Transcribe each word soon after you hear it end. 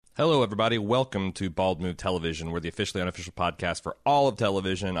Hello, everybody. Welcome to Bald Move Television. We're the officially unofficial podcast for all of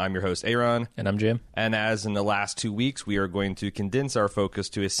television. I'm your host, Aaron. And I'm Jim. And as in the last 2 weeks, we are going to condense our focus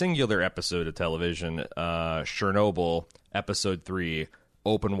to a singular episode of television, Chernobyl, Episode 3,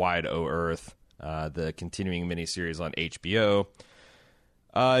 Open Wide O Earth, the continuing miniseries on HBO.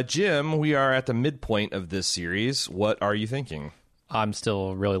 Jim, we are at the midpoint of this series. What are you thinking? I'm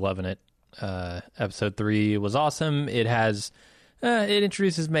still really loving it. Episode 3 was awesome. It has... it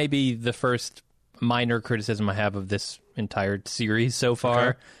introduces maybe the first minor criticism I have of this entire series so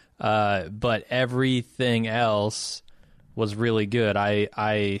far, but everything else was really good.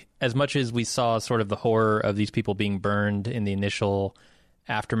 I as much as we saw sort of the horror of these people being burned in the initial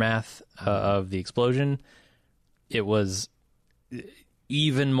aftermath of the explosion, it was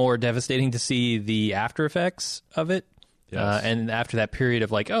even more devastating to see the after effects of it. Yes. And after that period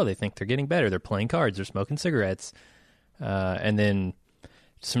of like, oh, they think they're getting better, they're playing cards, they're smoking cigarettes. And then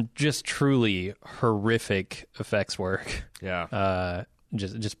some just truly horrific effects work. Yeah.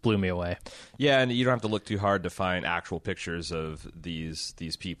 Just blew me away. Yeah, and you don't have to look too hard to find actual pictures of these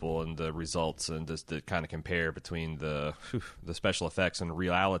people and the results, and just to kind of compare between the special effects and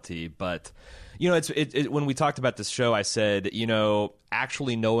reality. But you know, it when we talked about this show, I said, you know,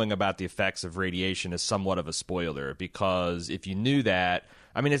 actually knowing about the effects of radiation is somewhat of a spoiler, because if you knew that,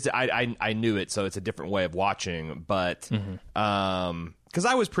 I mean, I knew it, so it's a different way of watching, but because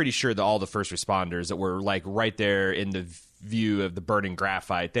I was pretty sure that all the first responders that were like right there in the view of the burning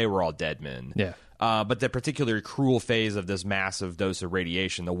graphite, they were all dead men. Yeah. But the particular cruel phase of this massive dose of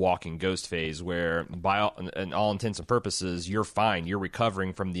radiation, the walking ghost phase, where by all intents and purposes, you're fine. You're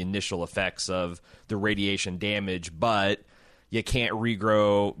recovering from the initial effects of the radiation damage, but you can't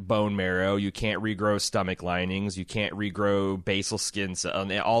regrow bone marrow. You can't regrow stomach linings. You can't regrow basal skin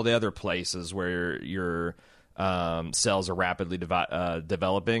cells, all the other places where your cells are rapidly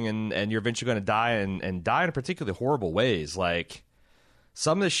developing, and you're eventually going to die, and die in particularly horrible ways. Like,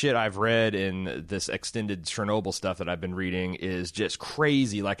 some of the shit I've read in this extended Chernobyl stuff that I've been reading is just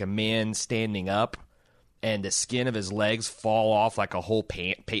crazy. Like a man standing up and the skin of his legs fall off like a whole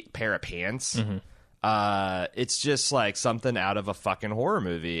pair of pants. Mm-hmm. It's just like something out of a fucking horror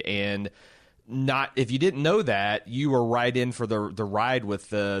movie. And not, if you didn't know that, you were right in for the ride with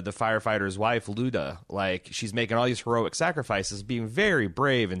the firefighter's wife, Luda. Like, she's making all these heroic sacrifices, being very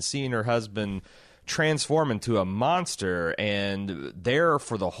brave, and seeing her husband transform into a monster, and there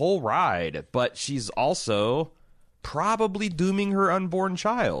for the whole ride. But she's also probably dooming her unborn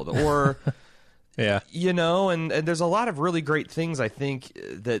child, or yeah, you know, and there's a lot of really great things, I think,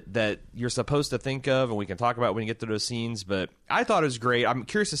 that you're supposed to think of, and we can talk about when you get to those scenes. But I thought it was great. I'm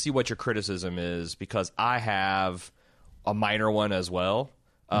curious to see what your criticism is, because I have a minor one as well.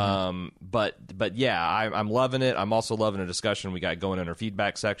 Mm-hmm. But yeah, I'm loving it. I'm also loving a discussion we got going in our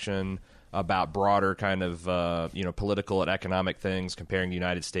feedback section about broader kind of political and economic things, comparing the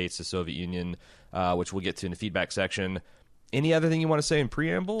United States to Soviet Union, which we'll get to in the feedback section. Any other thing you want to say in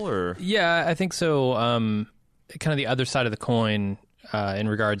preamble, or? Yeah, I think so. Kind of the other side of the coin in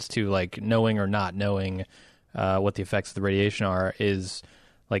regards to like knowing or not knowing what the effects of the radiation are is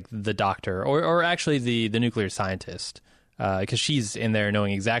like the doctor, or actually the nuclear scientist, because she's in there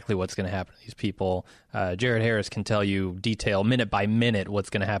knowing exactly what's going to happen to these people. Jared Harris can tell you detail, minute by minute, what's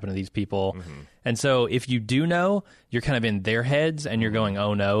going to happen to these people. Mm-hmm. And so if you do know, you're kind of in their heads, and you're going,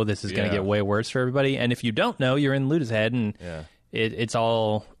 oh no, this is going to get way worse for everybody. And if you don't know, you're in Luda's head, and it's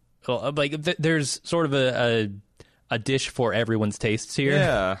all like there's sort of a dish for everyone's tastes here.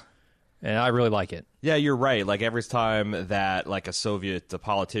 Yeah. And I really like it. Yeah, you're right. Like, every time that like a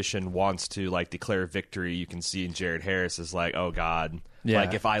politician wants to like declare victory, you can see in Jared Harris is like, oh God. Yeah.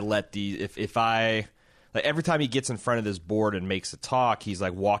 Like, if I let if I like, every time he gets in front of this board and makes a talk, he's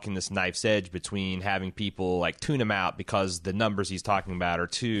like walking this knife's edge between having people like tune him out because the numbers he's talking about are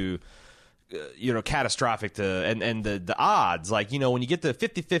too catastrophic to, and the odds, like, you know, when you get to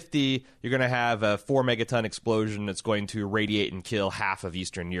 50-50, you're going to have a 4 megaton explosion that's going to radiate and kill half of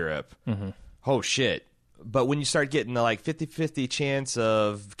Eastern Europe. Mm-hmm. Oh shit. But when you start getting the like 50-50 chance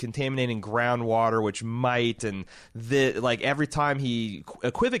of contaminating groundwater, which might, and like every time he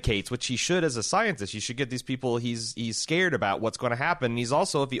equivocates, which he should as a scientist, you should get these people, he's scared about what's going to happen. And he's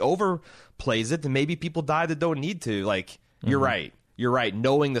also, if he overplays it, then maybe people die that don't need to. Like, you're right. You're right.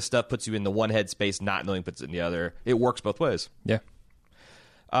 Knowing the stuff puts you in the one headspace, not knowing puts it in the other. It works both ways. Yeah.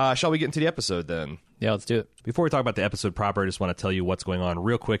 Shall we get into the episode then? Yeah, let's do it. Before we talk about the episode proper, I just want to tell you what's going on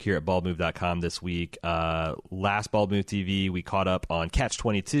real quick here at baldmove.com this week. Last Bald Move TV, we caught up on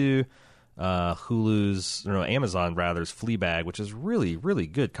Catch-22, Amazon Fleabag, which is really, really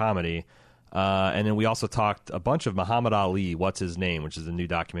good comedy. And then we also talked a bunch of Muhammad Ali, What's His Name, which is a new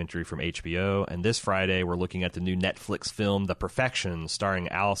documentary from HBO. And this Friday, we're looking at the new Netflix film, The Perfection, starring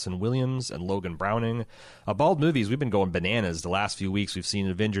Allison Williams and Logan Browning. Bald movies, we've been going bananas the last few weeks. We've seen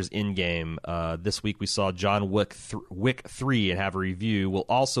Avengers Endgame. This week we saw John Wick 3 and have a review. We'll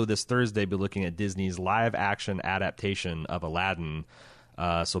also this Thursday be looking at Disney's live-action adaptation of Aladdin.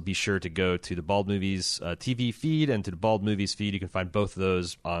 So be sure to go to the Bald Movies TV feed and to the Bald Movies feed. You can find both of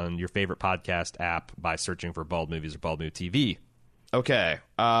those on your favorite podcast app by searching for Bald Movies or Bald Movie TV. Okay.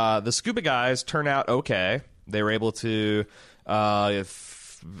 The scuba guys turn out okay. They were able to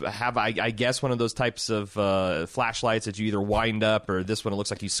have, I guess, one of those types of flashlights that you either wind up or this one it looks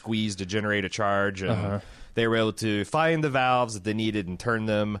like you squeeze to generate a charge. And they were able to find the valves that they needed and turn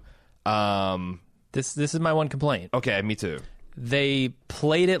them. This is my one complaint. Okay, me too. They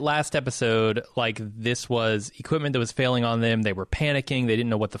played it last episode like this was equipment that was failing on them. They were panicking. They didn't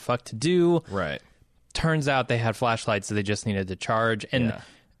know what the fuck to do. Right. Turns out they had flashlights that they just needed to charge. And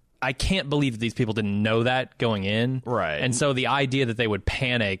I can't believe that these people didn't know that going in. Right. And so the idea that they would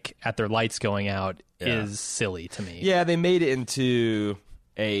panic at their lights going out is silly to me. Yeah, they made it into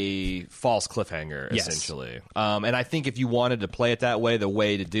a false cliffhanger, essentially. And I think if you wanted to play it that way, the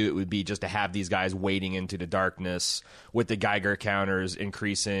way to do it would be just to have these guys wading into the darkness with the Geiger counters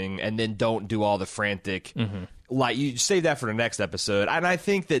increasing, and then don't do all the frantic... Like, you save that for the next episode. And I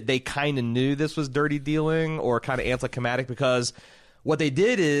think that they kind of knew this was dirty dealing or kind of anticlimactic, because what they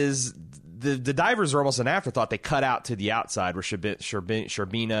did is the divers are almost an afterthought. They cut out to the outside where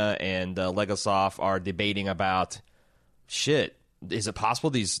Sherbina and Legasov are debating about, shit, is it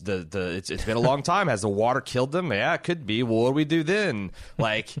possible it's been a long time. Has the water killed them? Yeah, it could be. Well, what do we do then?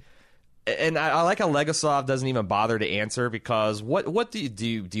 Like, and I like how Legasov doesn't even bother to answer, because what do you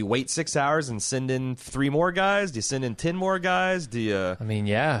do? Do you wait 6 hours and send in 3 more guys? Do you send in 10 more guys? Do you? I mean,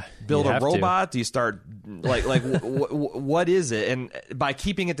 yeah. Build a robot? Do you start what is it? And by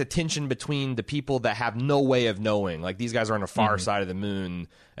keeping it the tension between the people that have no way of knowing, like these guys are on the far side of the moon,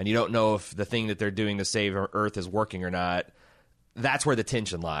 and you don't know if the thing that they're doing to save Earth is working or not. That's where the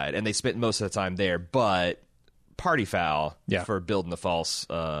tension lied, and they spent most of the time there. But party foul for building a false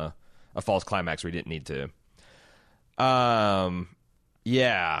climax where you didn't need to.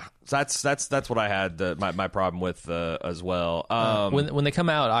 Yeah, so that's what I had my problem with as well. When they come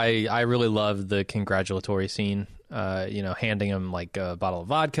out, I really love the congratulatory scene. Handing them like a bottle of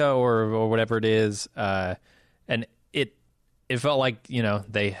vodka or whatever it is, and it felt like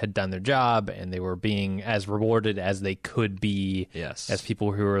they had done their job and they were being as rewarded as they could be. Yes, as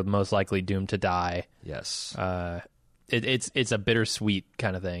people who are most likely doomed to die. Yes, it's a bittersweet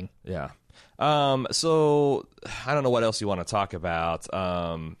kind of thing. Yeah. So I don't know what else you want to talk about.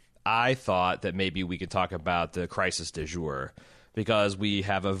 I thought that maybe we could talk about the crisis du jour, because we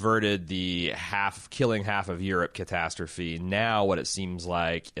have averted the killing half of Europe catastrophe. Now what it seems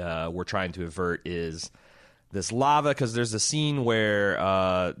like we're trying to avert is this lava, because there's a scene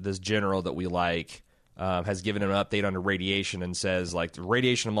where this general that we like has given an update on the radiation and says, like, the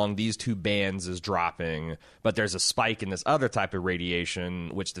radiation among these 2 bands is dropping, but there's a spike in this other type of radiation,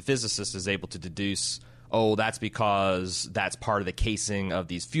 which the physicist is able to deduce, that's because that's part of the casing of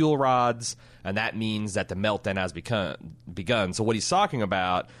these fuel rods, and that means that the meltdown has begun. So what he's talking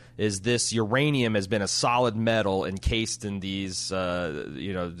about is this uranium has been a solid metal encased in these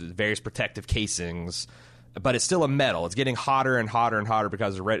various protective casings, but it's still a metal. It's getting hotter and hotter and hotter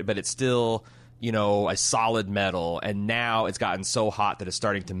because of but it's still a solid metal, and now it's gotten so hot that it's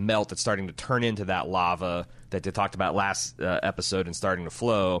starting to melt. It's starting to turn into that lava that they talked about last episode and starting to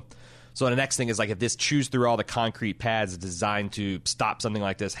flow. So the next thing is, like, if this chews through all the concrete pads designed to stop something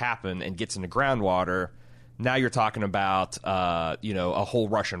like this happen and gets into groundwater, now you're talking about a whole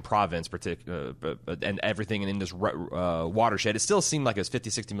Russian province, and everything in this watershed. It still seemed like it was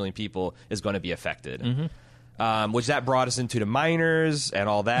 50-60 million people is going to be affected. Which that brought us into the miners and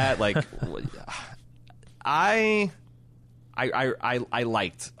all that. Like, I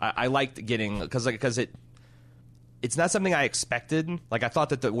liked getting, because it's not something I expected. Like, I thought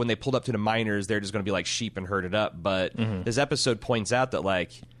that when they pulled up to the miners, they're just going to be like sheep and herd it up. But this episode points out that,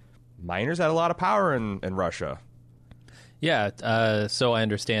 like, miners had a lot of power in Russia. Yeah, so I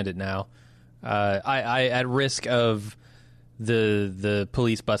understand it now. I at risk of the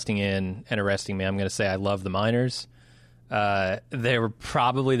police busting in and arresting me, I'm going to say I love the miners. They were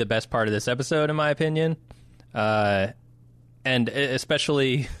probably the best part of this episode, in my opinion. And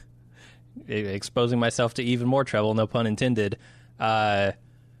especially exposing myself to even more trouble, no pun intended. I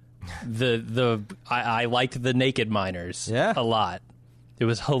liked the naked miners a lot. It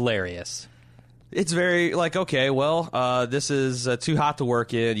was hilarious. It's very like, okay, well, this is too hot to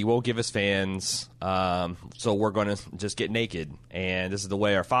work in. You won't give us fans, so we're going to just get naked. And this is the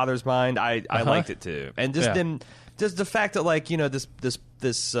way our fathers mind. I liked it too, and just the fact that like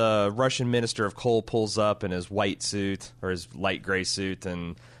this Russian minister of coal pulls up in his white suit or his light gray suit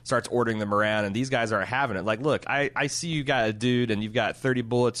and starts ordering them around, and these guys aren't having it. Like, look, I see you got a dude, and you've got 30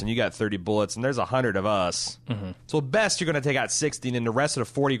 bullets, and you got 30 bullets, and there's 100 of us. Mm-hmm. So at best, you're going to take out 60, and then the rest of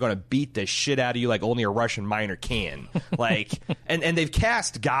the 40 are going to beat the shit out of you like only a Russian miner can. Like, and they've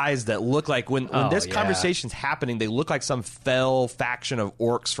cast guys that look like when this conversation's happening, they look like some fell faction of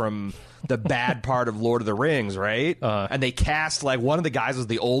orcs from the bad part of Lord of the Rings, right? And they cast like one of the guys was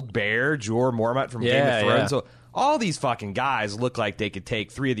the old bear, Jorah Mormont from Game of Thrones. Yeah. So all these fucking guys look like they could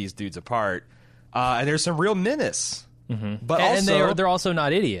take 3 of these dudes apart, and there's some real menace. Mm-hmm. But they're also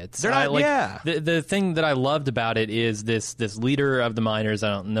not idiots. They're not. The thing that I loved about it is this leader of the miners.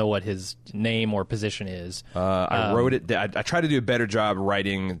 I don't know what his name or position is. I wrote it. I tried to do a better job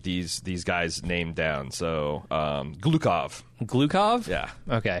writing these guys' name down. So Glukov. Glukov? Yeah.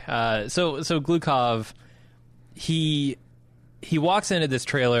 Okay. So Glukov, he walks into this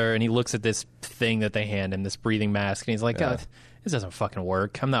trailer and he looks at this thing that they hand him, this breathing mask, and he's like, "God, this doesn't fucking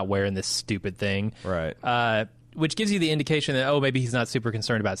work. I'm not wearing this stupid thing." Right. Which gives you the indication that, maybe he's not super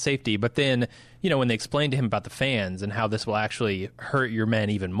concerned about safety. But then, when they explain to him about the fans and how this will actually hurt your men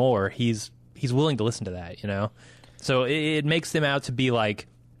even more, he's willing to listen to that, So it makes them out to be like,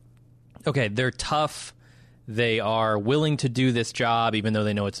 okay, they're tough. They are willing to do this job, even though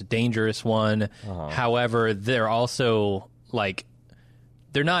they know it's a dangerous one. However, they're also like,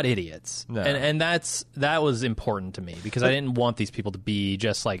 they're not idiots. No. And that was important to me because I didn't want these people to be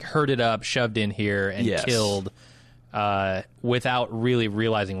just like herded up, shoved in here, and killed without really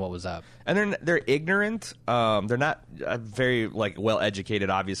realizing what was up. And they're ignorant. They're not very like well educated,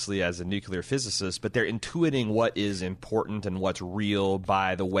 obviously, as a nuclear physicist, but they're intuiting what is important and what's real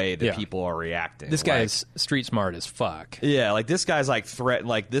by the way that people are reacting. This guy is street smart as fuck. Yeah, like this guy's like threatened.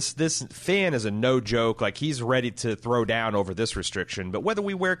 Like this fan is a no joke. Like he's ready to throw down over this restriction. But whether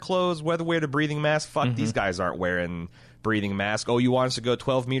we wear clothes, whether we wear the breathing mask, fuck, these guys aren't wearing breathing mask. Oh, you want us to go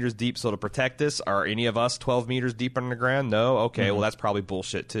 12 meters deep so to protect us? Are any of us 12 meters deep underground? No. Okay, well that's probably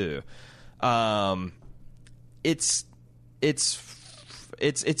bullshit too. It's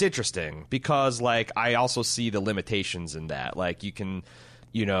interesting because like I also see the limitations in that. Like you can,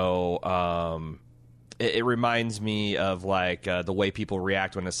 it reminds me of like the way people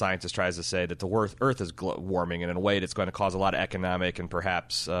react when a scientist tries to say that the Earth is warming, and in a way that's going to cause a lot of economic and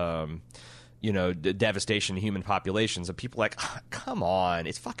perhaps devastation to human populations. And people are like, come on,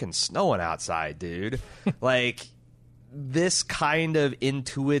 it's fucking snowing outside, dude. Like. This kind of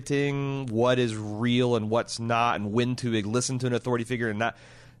intuiting what is real and what's not, and when to listen to an authority figure and not,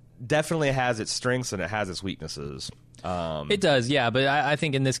 definitely has its strengths and it has its weaknesses. It does, yeah, but I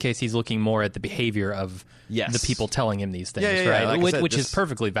think in this case he's looking more at the behavior of the people telling him these things, right? Like which is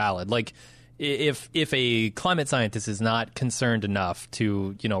perfectly valid. Like if a climate scientist is not concerned enough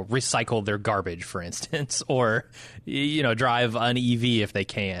to recycle their garbage, for instance, or drive an EV if they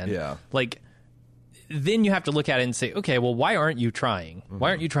can, like. Then you have to look at it and say, okay, well, why aren't you trying?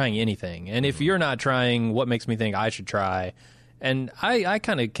 Why aren't you trying anything? And if you're not trying, what makes me think I should try? And I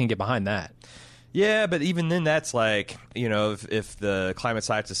kind of can get behind that. Yeah, but even then, that's like, if the climate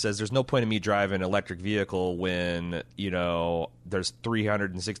scientist says there's no point in me driving an electric vehicle when, there's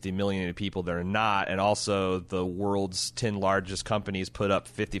 360 million people that are not, and also the world's 10 largest companies put up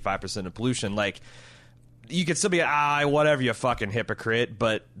 55% of pollution, like... You could still be whatever, you fucking hypocrite,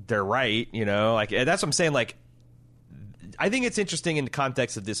 but they're right, like that's what I'm saying. Like, I think it's interesting in the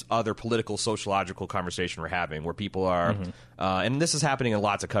context of this other political, sociological conversation we're having, where people are, and this is happening in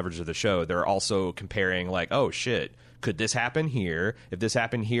lots of coverage of the show. They're also comparing, like, oh shit, could this happen here? If this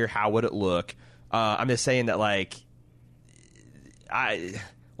happened here, how would it look? I'm just saying that, like,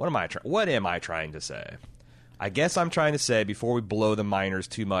 what am I trying to say? I guess I'm trying to say, before we blow the miners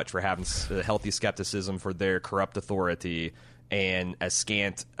too much for having a healthy skepticism for their corrupt authority and a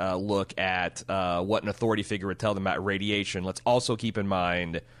scant look at what an authority figure would tell them about radiation, let's also keep in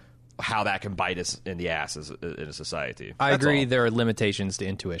mind how that can bite us in the ass in a society. I agree. There are limitations to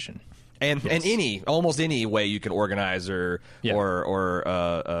intuition. And almost any way you can organize or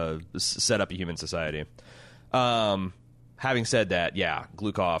set up a human society. Having said that,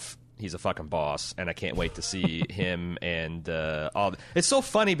 Glukov... He's a fucking boss, and I can't wait to see him and all. It's so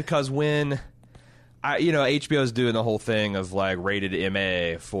funny because when HBO's doing the whole thing of like rated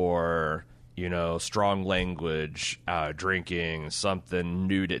MA for strong language, drinking, something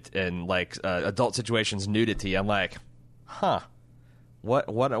nudity, and like adult situations nudity. I'm like,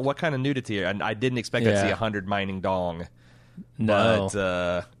 What kind of nudity? And I didn't expect to see 100 mining dong. No,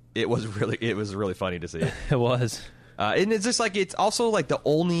 but it was really funny to see. it was. And it's just like, it's also like the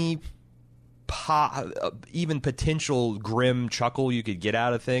only even potential grim chuckle you could get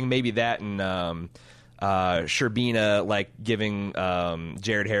out of thing. Maybe that and Sherbina like giving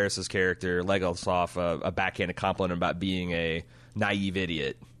Jared Harris's character Legosoff a backhanded compliment about being a naive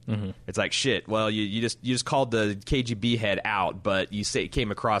idiot. Mm-hmm. It's like, shit. Well, you just called the KGB head out, but you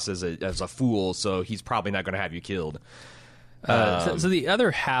came across as a fool, so he's probably not going to have you killed. So the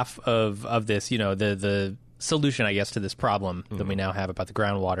other half of this, the solution, I guess, to this problem that we now have about the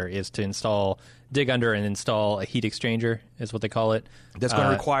groundwater is to dig under and install a heat exchanger, is what they call it. That's going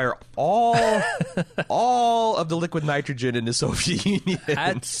to require all of the liquid nitrogen in the Soviet Union.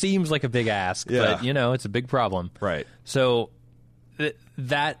 That seems like a big ask, but it's a big problem. Right. So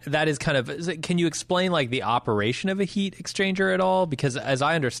that is kind of. Can you explain like the operation of a heat exchanger at all? Because as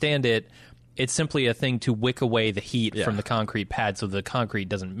I understand it, it's simply a thing to wick away the heat from the concrete pad so the concrete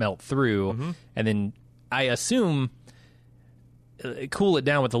doesn't melt through, and then I assume cool it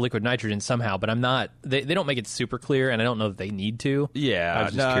down with the liquid nitrogen somehow. But I'm not. They don't make it super clear, and I don't know that they need to. Yeah, I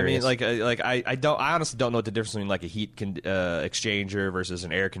was just curious. I mean, I honestly don't know what the difference between like a heat exchanger versus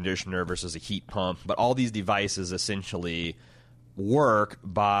an air conditioner versus a heat pump. But all these devices essentially work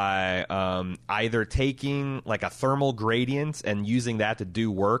by either taking like a thermal gradient and using that to do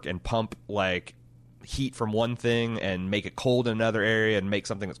work and pump like heat from one thing and make it cold in another area and make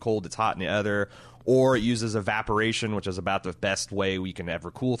something that's cold that's hot in the other, or it uses evaporation, which is about the best way we can ever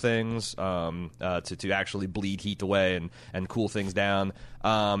cool things, to actually bleed heat away and cool things down.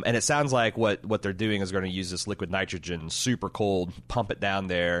 And it sounds like what they're doing is going to use this liquid nitrogen, super cold, pump it down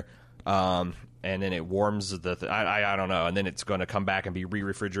there, and then it warms I don't know, and then it's going to come back and be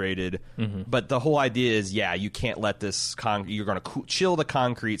re-refrigerated. Mm-hmm. But the whole idea is, you can't let this you're going to chill the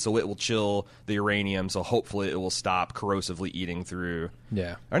concrete so it will chill the uranium, so hopefully it will stop corrosively eating through.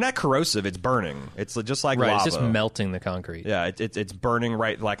 Yeah. Or not corrosive, it's burning. It's just like lava. It's just melting the concrete. Yeah, it's burning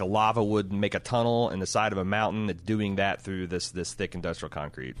right like a lava would make a tunnel in the side of a mountain. It's doing that through this thick industrial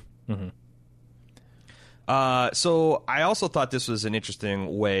concrete. Mm-hmm. So I also thought this was an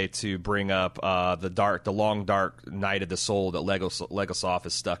interesting way to bring up the long dark night of the soul that Legosoff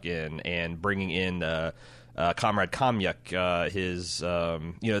is stuck in, and bringing in Comrade Kamyuk, his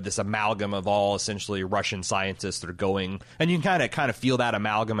this amalgam of all essentially Russian scientists that are going, and you can kind of feel that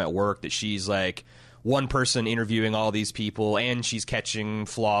amalgam at work, that she's like one person interviewing all these people, and she's catching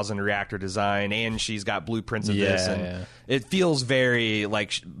flaws in reactor design, and she's got blueprints of this, and it feels very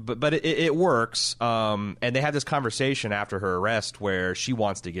like, but it works. And they had this conversation after her arrest where she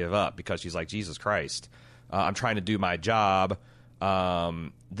wants to give up because she's like, Jesus Christ, I'm trying to do my job.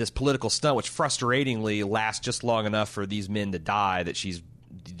 This political stunt, which frustratingly lasts just long enough for these men to die, that she's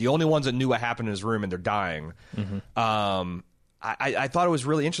the only ones that knew what happened in his room, and they're dying. Mm-hmm. I thought it was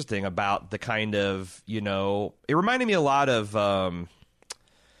really interesting about the kind of, it reminded me a lot of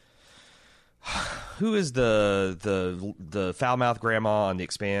who is the foul-mouthed grandma on The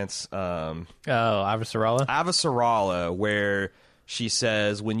Expanse? Avasarala? Avasarala, where she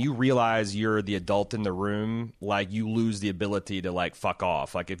says, when you realize you're the adult in the room, like, you lose the ability to, like, fuck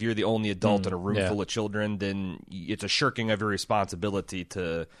off. Like, if you're the only adult in a room full of children, then it's a shirking of your responsibility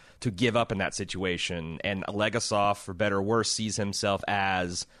to give up in that situation. And Legosoff, for better or worse, sees himself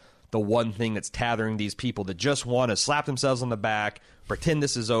as the one thing that's tethering these people that just want to slap themselves on the back, pretend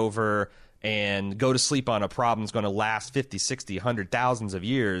this is over, and go to sleep on a problem that's going to last 50, 60, 100, thousands of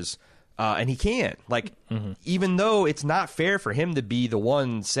years. And he can't. Like, even though it's not fair for him to be the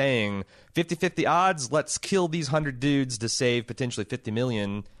one saying 50-50 odds, let's kill these 100 dudes to save potentially 50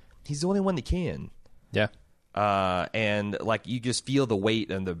 million, he's the only one that can. Yeah. And, like, you just feel the weight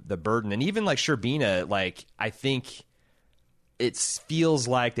and the burden. And even, like, Sherbina, like, I think it feels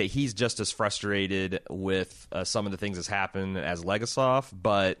like that he's just as frustrated with some of the things that's happened as Legosoff,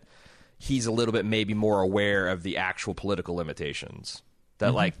 but he's a little bit maybe more aware of the actual political limitations.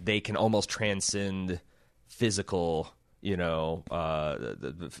 That, like, they can almost transcend physical,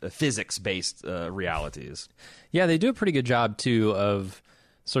 physics-based realities. Yeah, they do a pretty good job, too, of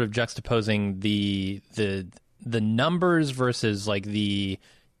sort of juxtaposing the numbers versus, like, the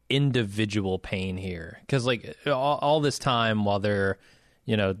individual pain here. Because, like, all this time while they're,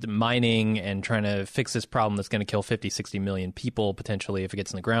 mining and trying to fix this problem that's going to kill 50, 60 million people, potentially, if it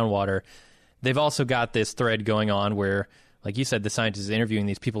gets in the groundwater, they've also got this thread going on where, like you said, the scientist is interviewing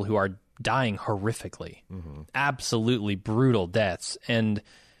these people who are dying horrifically, absolutely brutal deaths. And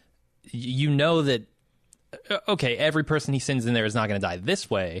that, okay, every person he sends in there is not going to die this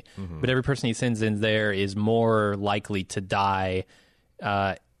way, but every person he sends in there is more likely to die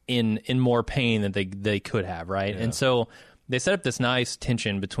in more pain than they could have, right? Yeah. And so they set up this nice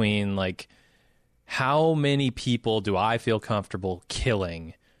tension between like, how many people do I feel comfortable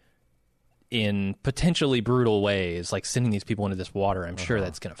killing in potentially brutal ways, like sending these people into this water? I'm sure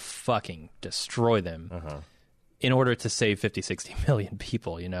that's going to fucking destroy them in order to save 50, 60 million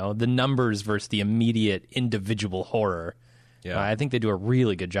people, you know? The numbers versus the immediate individual horror. Yeah. I think they do a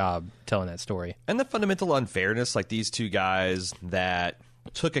really good job telling that story. And the fundamental unfairness, like these two guys that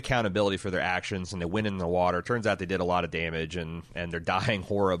took accountability for their actions and they went in the water. Turns out they did a lot of damage and they're dying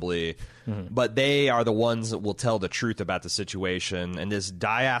horribly. But they are the ones that will tell the truth about the situation. And this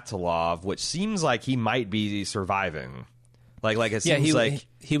Dyatlov, which seems like he might be surviving. Like it seems like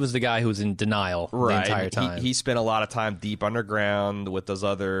he was the guy who was in denial the entire time. He spent a lot of time deep underground with those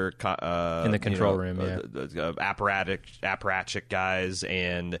other in the control room, apparatchik guys,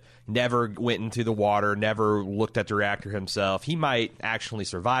 and never went into the water, never looked at the reactor himself. He might actually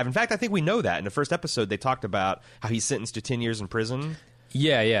survive. In fact, I think we know that. In the first episode, they talked about how he's sentenced to 10 years in prison.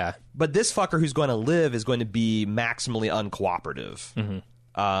 Yeah. But this fucker who's going to live is going to be maximally uncooperative.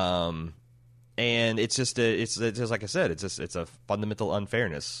 And it's just like I said, it's a fundamental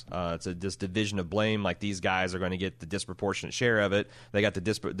unfairness. It's this division of blame. Like these guys are going to get the disproportionate share of it. They got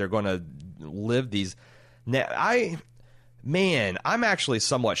they're going to live these. Now, I'm actually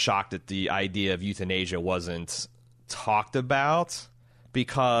somewhat shocked that the idea of euthanasia wasn't talked about,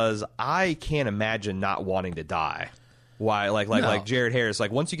 because I can't imagine not wanting to die. Why, like Jared Harris,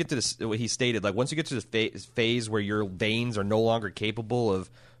 like once you get to this, what he stated, like once you get to this phase where your veins are no longer capable of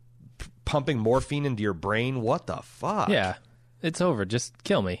pumping morphine into your brain, what the fuck? Yeah, it's over. Just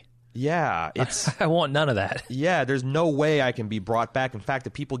kill me. Yeah, it's I want none of that. Yeah, there's no way I can be brought back. In fact,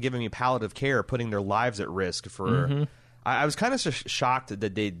 the people giving me palliative care are putting their lives at risk for. I was kind of shocked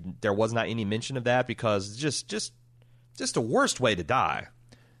that there was not any mention of that, because just the worst way to die.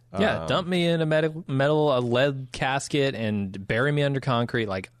 Yeah, dump me in a lead casket and bury me under concrete.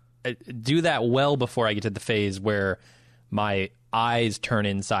 Like, do that well before I get to the phase where my eyes turn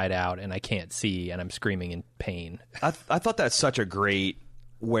inside out and I can't see and I'm screaming in pain. I thought that's such a great,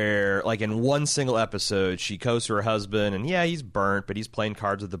 where like in one single episode she goes to her husband and he's burnt, but he's playing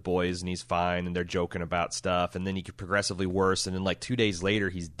cards with the boys and he's fine and they're joking about stuff, and then he get progressively worse, and then like 2 days later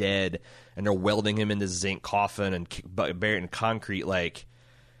he's dead and they're welding him in this zinc coffin and buried in concrete. Like,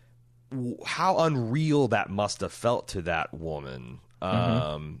 how unreal that must have felt to that woman.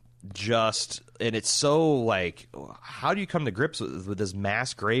 And it's so like, how do you come to grips with this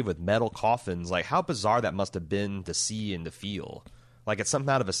mass grave with metal coffins? Like, how bizarre that must have been to see and to feel. Like it's something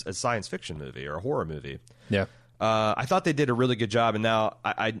out of a science fiction movie or a horror movie. Yeah. I thought they did a really good job. And now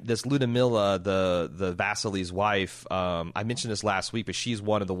this Ludmilla, the Vasily's wife, I mentioned this last week, but she's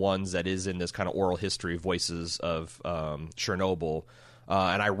one of the ones that is in this kind of oral history voices of Chernobyl.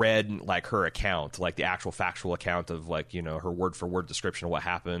 And I read like her account, like the actual factual account of like, you know, her word for word description of what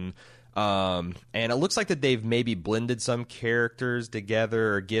happened. And it looks like that they've maybe blended some characters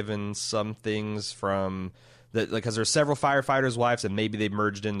together or given some things from the, because there's several firefighters' wives and maybe they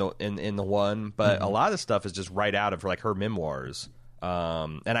merged in the one, but a lot of the stuff is just right out of like her memoirs.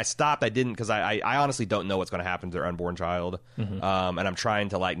 And I stopped. I didn't, because I honestly don't know what's going to happen to their unborn child. And I'm trying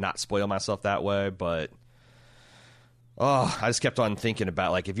to like not spoil myself that way, but I just kept on thinking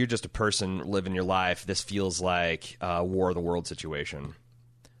about like, if you're just a person living your life, this feels like a War of the World situation.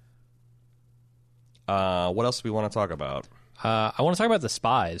 What else do we want to talk about? I want to talk about the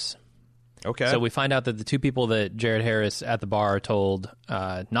spies. Okay. So we find out that the two people that Jared Harris at the bar told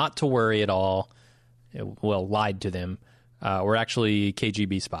not to worry at all, lied to them, were actually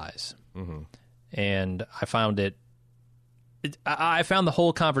KGB spies. And I found I found the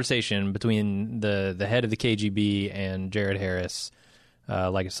whole conversation between the head of the KGB and Jared Harris,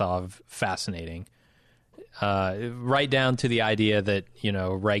 Legasov, fascinating. Right down to the idea that, you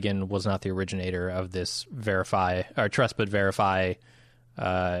know, Reagan was not the originator of this trust but verify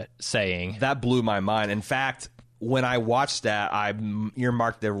saying. That blew my mind. In fact, when I watched that, I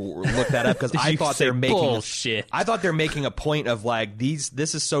earmarked to look that up, because I thought they're making bullshit. I thought they're making a point of like this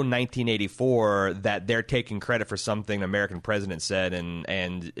is so 1984 that they're taking credit for something the American president said,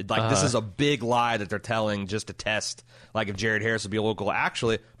 and like this is a big lie that they're telling just to test like if Jared Harris would be a local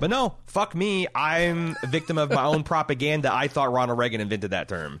actually. But no, fuck me, I'm a victim of my own propaganda. I thought Ronald Reagan invented that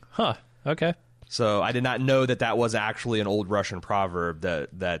term. Huh. Okay. So I did not know that was actually an old Russian proverb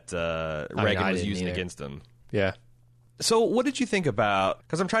that Reagan was using against him. Yeah. So what did you think about,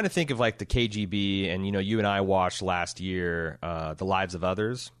 because I'm trying to think of like the KGB, and you know, you and I watched last year The Lives of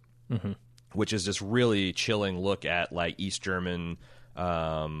Others, which is this really chilling look at like East German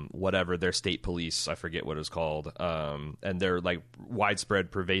whatever their state police, I forget what it was called, and their like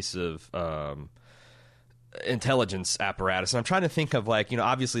widespread pervasive intelligence apparatus. And I'm trying to think of like,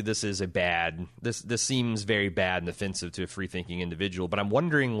 obviously this is this seems very bad and offensive to a free thinking individual, but I'm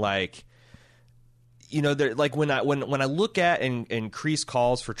wondering like, like when I look at and increase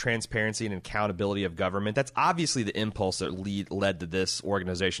calls for transparency and accountability of government, that's obviously the impulse that led to this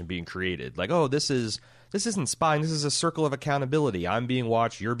organization being created. Like, oh, this isn't spying. This is a circle of accountability. I'm being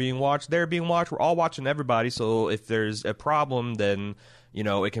watched. You're being watched. They're being watched. We're all watching everybody. So if there's a problem, then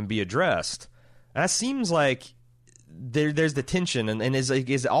it can be addressed. And that seems like there's the tension. And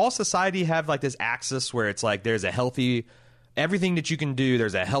is all society have like this axis where it's like there's a healthy everything that you can do,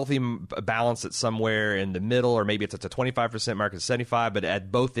 there's a healthy balance that's somewhere in the middle, or maybe it's at the 25% mark, it's 75%, but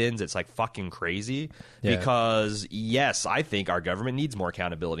at both ends, it's like fucking crazy. Yeah. Because, yes, I think our government needs more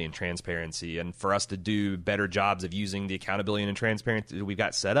accountability and transparency, and for us to do better jobs of using the accountability and transparency that we've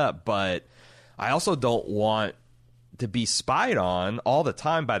got set up. But I also don't want to be spied on all the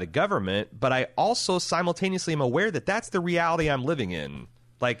time by the government, but I also simultaneously am aware that that's the reality I'm living in.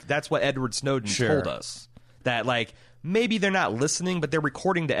 Like, that's what Edward Snowden told us. That, like, maybe they're not listening, but they're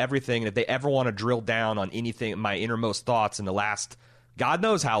recording to everything. And if they ever want to drill down on anything, my innermost thoughts in the last God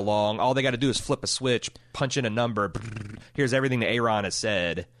knows how long, all they got to do is flip a switch, punch in a number. Here's everything that Aaron has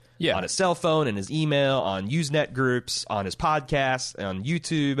said on his cell phone, in his email, on Usenet groups, on his podcast, on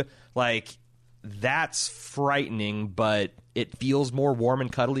YouTube. Like, that's frightening, but it feels more warm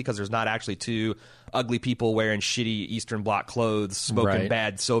and cuddly because there's not actually two ugly people wearing shitty Eastern Bloc clothes, smoking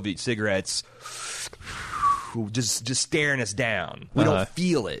bad Soviet cigarettes, just staring us down. We don't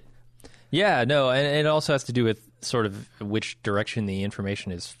feel it. Yeah, no, and it also has to do with sort of which direction the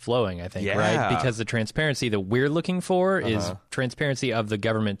information is flowing, I think, right? Because the transparency that we're looking for is transparency of the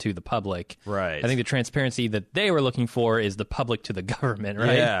government to the public. Right. I think the transparency that they were looking for is the public to the government,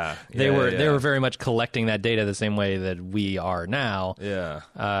 right? Yeah. They were very much collecting that data the same way that we are now.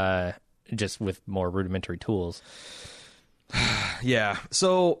 Yeah. Just with more rudimentary tools. Yeah.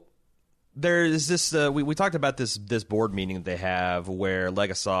 So there's this, we talked about this board meeting that they have where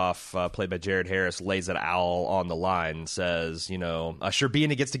Legasov, played by Jared Harris, lays it all on the line and says,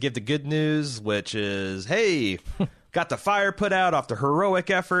 Sherbina gets to give the good news, which is, hey, got the fire put out off the heroic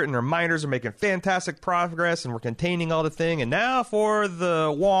effort, and our miners are making fantastic progress, and we're containing all the thing. And now for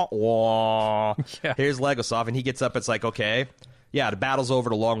the wah-wah. Yeah. Here's Legasov, and he gets up. It's like, okay, yeah, the battle's over,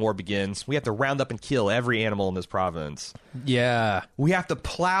 the long war begins. We have to round up and kill every animal in this province. Yeah. We have to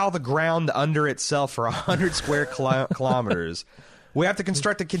plow the ground under itself for 100 square kilometers. We have to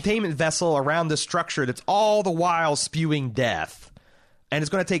construct a containment vessel around this structure that's all the while spewing death. And it's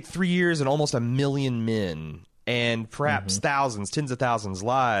going to take 3 years and almost 1 million men. And perhaps thousands, tens of thousands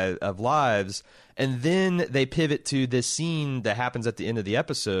of lives. And then they pivot to this scene that happens at the end of the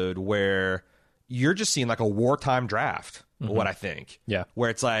episode where you're just seeing like a wartime draft. What I think. Yeah. Where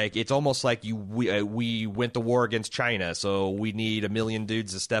it's like, it's almost like we went to war against China, so we need 1 million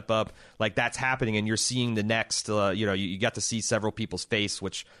dudes to step up. Like, that's happening, and you're seeing the next, you got to see several people's face,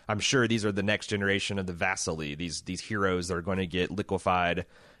 which I'm sure these are the next generation of the Vasily, these heroes that are going to get liquefied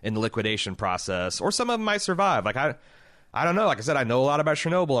in the liquidation process, or some of them might survive. Like, I don't know. Like I said, I know a lot about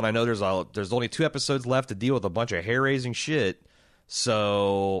Chernobyl, and I know there's only 2 episodes left to deal with a bunch of hair-raising shit.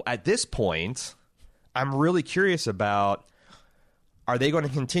 So, at this point, I'm really curious about, are they going to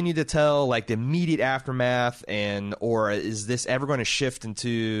continue to tell like the immediate aftermath, or is this ever going to shift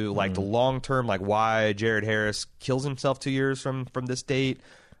into like the long term, like why Jared Harris kills himself 2 years from this date?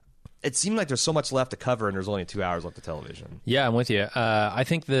 It seemed like there's so much left to cover, and there's only 2 hours left of television. Yeah, I'm with you. I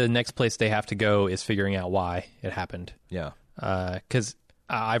think the next place they have to go is figuring out why it happened. Yeah, because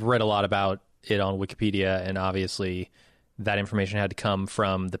I've read a lot about it on Wikipedia, and obviously that information had to come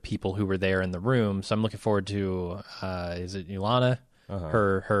from the people who were there in the room. So I'm looking forward to is it Ilana?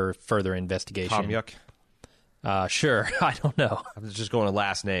 Her further investigation. Tomyuk? Sure. I don't know. I'm just going to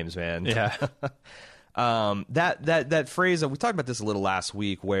last names, man. Yeah. That phrase, we talked about this a little last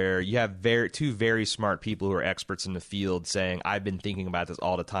week, where you have two very smart people who are experts in the field saying, I've been thinking about this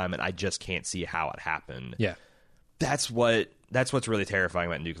all the time, and I just can't see how it happened. Yeah. That's what's really terrifying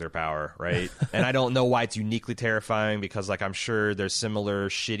about nuclear power, right? And I don't know why it's uniquely terrifying, because like I'm sure there's similar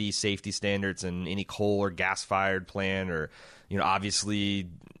shitty safety standards in any coal or gas-fired plant, or obviously,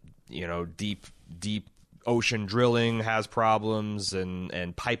 deep ocean drilling has problems, and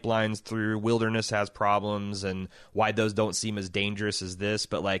pipelines through wilderness has problems, and why those don't seem as dangerous as this.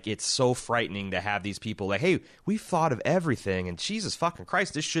 But like, it's so frightening to have these people like, hey, we've thought of everything, and Jesus fucking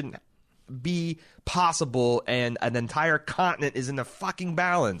Christ, this shouldn't be possible, and an entire continent is in the fucking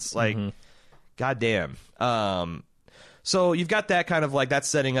balance. Like, goddamn. So you've got that kind of like that's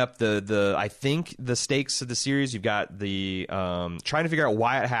setting up the I think the stakes of the series. You've got the trying to figure out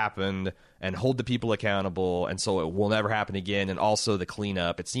why it happened and hold the people accountable, and so it will never happen again. And also the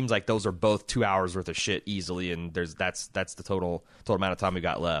cleanup. It seems like those are both 2 hours worth of shit easily, and that's the total amount of time we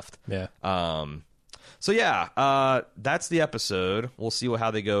got left. Yeah. So yeah, that's the episode. We'll see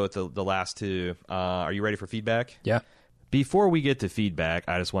how they go with the last two. Are you ready for feedback? Yeah. Before we get to feedback,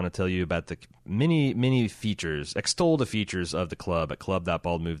 I just want to tell you about the many features, extol the features of the club at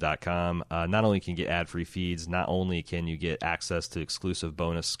club.baldmove.com. Not only can you get ad-free feeds, not only can you get access to exclusive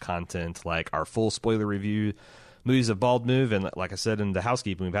bonus content like our full spoiler review, movies of Bald Move, and like I said in the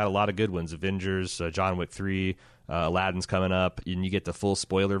housekeeping, we've had a lot of good ones. Avengers, John Wick 3, Aladdin's coming up, and you get the full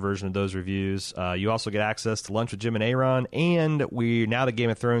spoiler version of those reviews. You also get access to Lunch with Jim and Aaron, and now that Game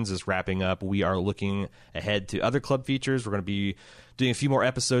of Thrones is wrapping up, we are looking ahead to other club features. We're going to be doing a few more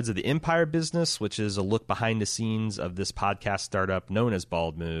episodes of The Empire Business, which is a look behind the scenes of this podcast startup known as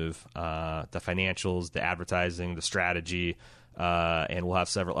Bald Move, the financials, the advertising, the strategy, and we'll have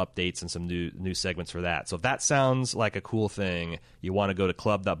several updates and some new segments for that. So if that sounds like a cool thing, you want to go to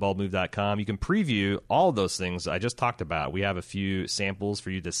club.baldmove.com. You can preview all of those things I just talked about. We have a few samples for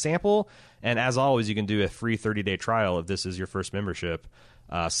you to sample. And as always, you can do a free 30-day trial if this is your first membership.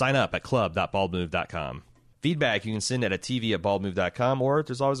 Sign up at club.baldmove.com. Feedback you can send at a TV@baldmove.com, or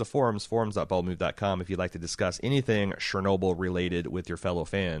there's always a forums.baldmove.com if you'd like to discuss anything Chernobyl related with your fellow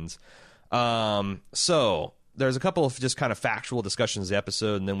fans. So there's a couple of just kind of factual discussions of the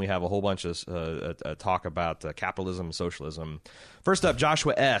episode, and then we have a whole bunch of talk about capitalism and socialism. First up,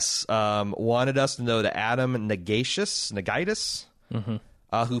 Joshua S. Wanted us to know that Adam Nagaitis,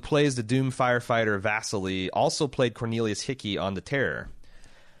 who plays the Doom firefighter Vasily, also played Cornelius Hickey on The Terror.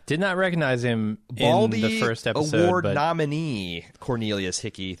 Did not recognize him Baldy in the first episode. Award nominee Cornelius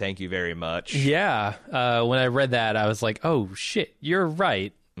Hickey, thank you very much. Yeah. When I read that, I was like, oh, shit, you're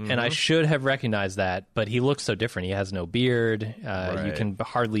right. And I should have recognized that, but he looks so different. He has no beard. Right. You can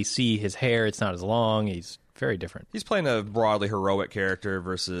hardly see his hair. It's not as long. He's very different. He's playing a broadly heroic character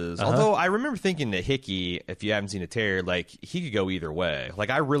versus... Although I remember thinking that Hickey, if you haven't seen A Terror, like, he could go either way.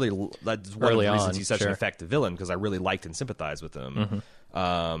 Like, I really... That's one Early of the reasons on, he's such an effective villain, because I really liked and sympathized with him.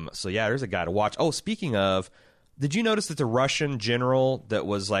 So, yeah, there's a guy to watch. Oh, speaking of... Did you notice that the Russian general that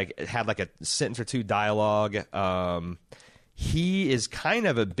was, like... had, like, a sentence or two dialogue... he is kind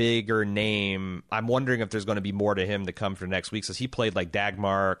of a bigger name. I'm wondering if there's going to be more to him to come for next week, since he played like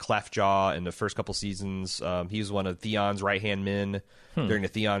Dagmar Cleftjaw in the first couple seasons. He was one of Theon's right-hand men during the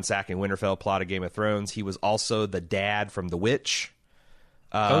Theon Sack and Winterfell plot of Game of Thrones. He was also the dad from The Witch.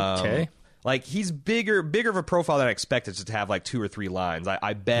 Okay. Like, he's bigger of a profile than I expected, just to have like 2 or 3 lines.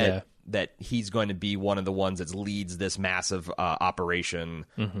 I bet that he's going to be one of the ones that leads this massive operation.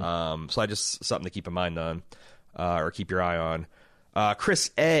 So I just something to keep in mind on. Or keep your eye on.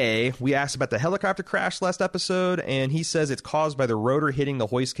 Chris A., we asked about the helicopter crash last episode, and he says it's caused by the rotor hitting the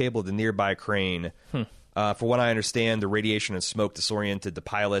hoist cable of the nearby crane. For what I understand, the radiation and smoke disoriented the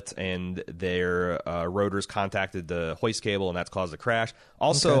pilot, and their rotors contacted the hoist cable, and that's caused the crash.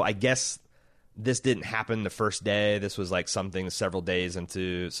 Also, I guess this didn't happen the first day. This was like something several days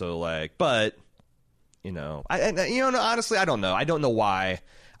into, so like, but, honestly, I don't know. I don't know why.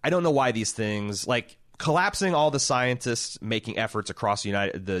 I don't know why these things, like, collapsing all the scientists making efforts across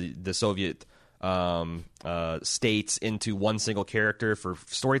the Soviet states into one single character for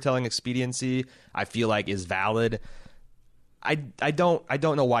storytelling expediency, I feel like is valid. I don't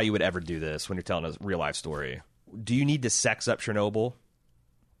know why you would ever do this when you're telling a real life story. Do you need to sex up Chernobyl?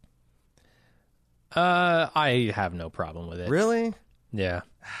 I have no problem with it. Really? Yeah.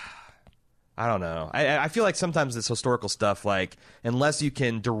 I don't know. I feel like sometimes this historical stuff, like, unless you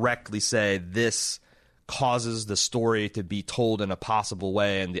can directly say this causes the story to be told in a possible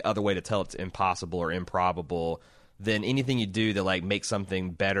way, and the other way to tell it's impossible or improbable, then anything you do to like make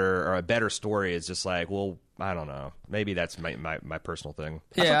something better or a better story is just like, well, I don't know. Maybe that's my personal thing.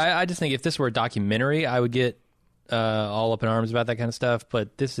 Yeah, I just think if this were a documentary, I would get all up in arms about that kind of stuff.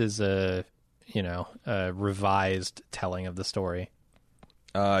 But this is a revised telling of the story.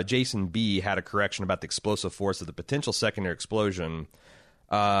 Jason B. had a correction about the explosive force of the potential secondary explosion.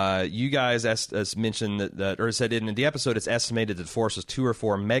 You guys mentioned that, or said in the episode, it's estimated that the force was 2 or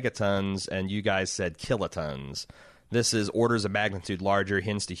 4 megatons, and you guys said kilotons. This is orders of magnitude larger,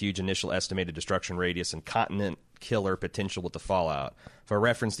 hence the huge initial estimated destruction radius and continent killer potential with the fallout. For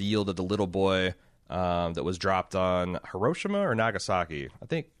reference, the yield of the little boy that was dropped on Hiroshima or Nagasaki, I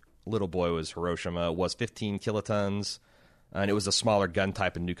think little boy was Hiroshima, was 15 kilotons, and it was a smaller gun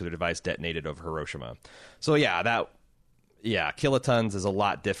type and nuclear device detonated over Hiroshima. So yeah, that Yeah, kilotons is a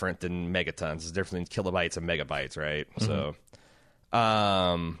lot different than megatons. It's different than kilobytes and megabytes, right? Mm-hmm.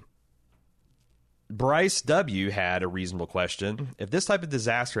 So, Bryce W. had a reasonable question. If this type of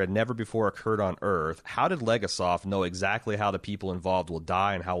disaster had never before occurred on Earth, how did Legasov know exactly how the people involved will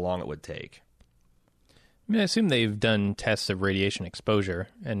die and how long it would take? I mean, I assume they've done tests of radiation exposure,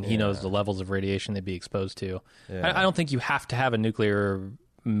 and he knows the levels of radiation they'd be exposed to. Yeah. I don't think you have to have a nuclear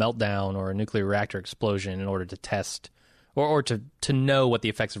meltdown or a nuclear reactor explosion in order to test or to know what the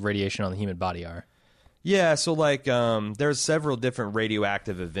effects of radiation on the human body are. Yeah, so like there's several different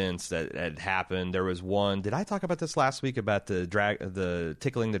radioactive events that had happened. There was one. Did I talk about this last week about the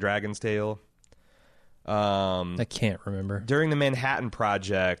tickling the dragon's tail? I can't remember. During the Manhattan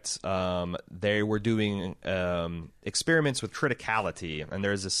Project, they were doing experiments with criticality, and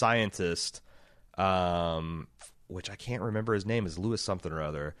there's a scientist, which I can't remember his name, is Lewis something or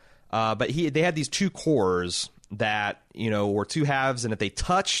other. But they had these two cores that were two halves, and if they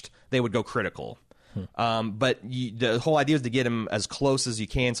touched, they would go critical. But the whole idea is to get them as close as you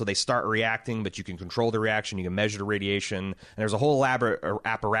can so they start reacting, but you can control the reaction, you can measure the radiation, and there's a whole elaborate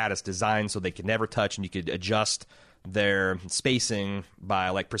apparatus designed so they could never touch, and you could adjust their spacing by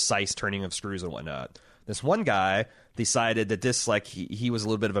like precise turning of screws and whatnot. This one guy decided that this, like, he was a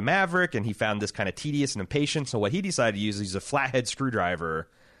little bit of a maverick, and he found this kind of tedious and impatient, so what he decided to use is a flathead screwdriver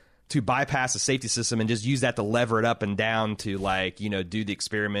to bypass the safety system and just use that to lever it up and down to, like, do the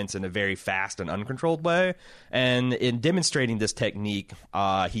experiments in a very fast and uncontrolled way. And in demonstrating this technique,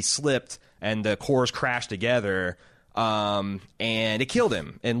 he slipped and the cores crashed together, and it killed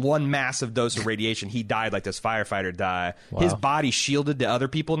him. In one massive dose of radiation, he died like this firefighter died. Wow. His body shielded the other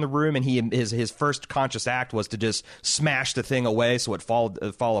people in the room, and his first conscious act was to just smash the thing away so it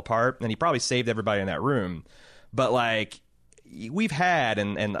fall apart. And he probably saved everybody in that room. But, like, we've had,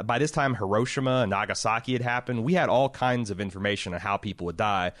 and by this time Hiroshima and Nagasaki had happened, we had all kinds of information on how people would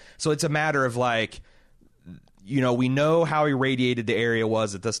die. So it's a matter of, like, we know how irradiated the area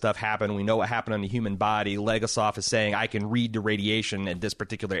was that this stuff happened. We know what happened on the human body. Legasov is saying, I can read the radiation in this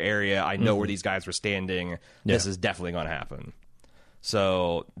particular area. I know where these guys were standing. This is definitely going to happen.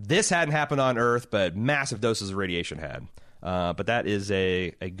 So this hadn't happened on Earth, but massive doses of radiation had. But that is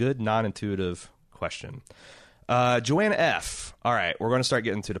a good non-intuitive question. Joanna F. All right, we're going to start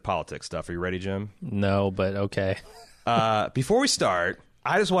getting into the politics stuff. Are you ready, Jim? No, but okay. Before we start,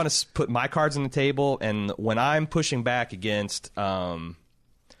 I just want to put my cards on the table, and when I'm pushing back against a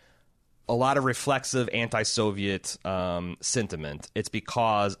lot of reflexive anti-Soviet sentiment, it's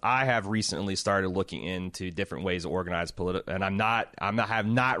because I have recently started looking into different ways to organize and I have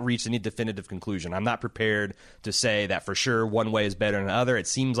not reached any definitive conclusion. I'm not prepared to say that for sure one way is better than the other. It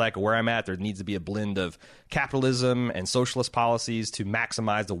seems like where I'm at, there needs to be a blend of capitalism and socialist policies to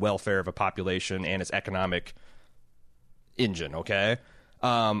maximize the welfare of a population and its economic engine. Okay,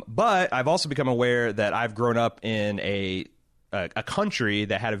 but I've also become aware that I've grown up in a country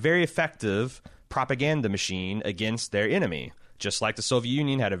that had a very effective propaganda machine against their enemy, just like the Soviet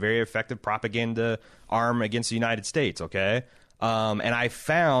Union had a very effective propaganda arm against the United States, okay? And I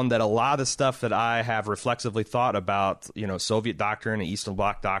found that a lot of the stuff that I have reflexively thought about, Soviet doctrine and Eastern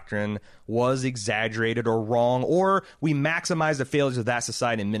Bloc doctrine was exaggerated or wrong, or we maximize the failures of that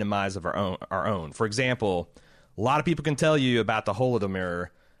society and minimize of our own. For example, a lot of people can tell you about the Holodomor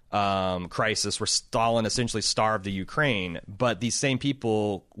crisis where Stalin essentially starved the Ukraine, but these same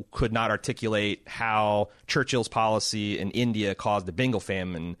people could not articulate how Churchill's policy in India caused the Bengal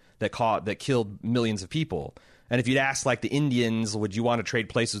famine that killed millions of people. And if you'd ask, like, the Indians, would you want to trade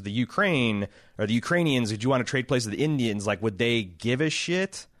places with the Ukraine, or the Ukrainians, would you want to trade places with the Indians, like, would they give a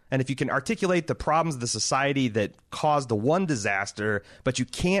shit? And if you can articulate the problems of the society that caused the one disaster, but you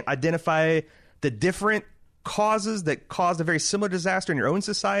can't identify the different causes that caused a very similar disaster in your own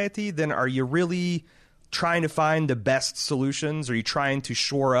society, then are you really trying to find the best solutions? Are you trying to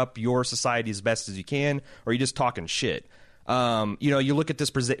shore up your society as best as you can? Or are you just talking shit? You look at this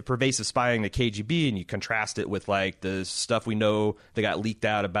pervasive spying, the KGB, and you contrast it with, like, the stuff we know that got leaked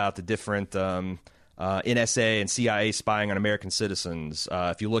out about the different NSA and CIA spying on American citizens.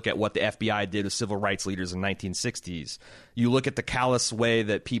 If you look at what the FBI did with civil rights leaders in the 1960s, you look at the callous way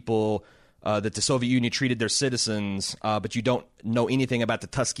that that the Soviet Union treated their citizens, but you don't know anything about the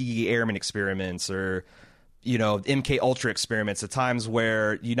Tuskegee Airmen experiments or, MK Ultra experiments, the times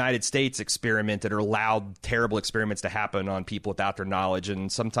where the United States experimented or allowed terrible experiments to happen on people without their knowledge,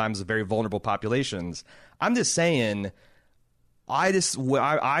 and sometimes very vulnerable populations. I'm just saying,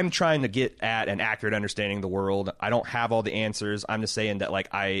 I'm trying to get at an accurate understanding of the world. I don't have all the answers. I'm just saying that, like,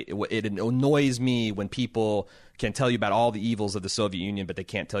 it annoys me when people can tell you about all the evils of the Soviet Union, but they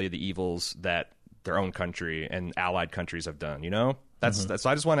can't tell you the evils that their own country and allied countries have done. That's so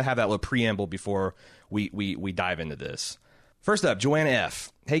I just want to have that little preamble before we dive into this. First up, Joanna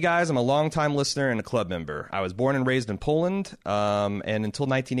F. Hey guys, I'm a longtime listener and a club member. I was born and raised in Poland, and until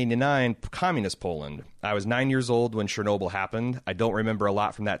 1989, communist Poland. I was 9 years old when Chernobyl happened. I don't remember a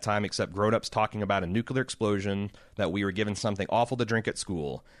lot from that time except grown-ups talking about a nuclear explosion, that we were given something awful to drink at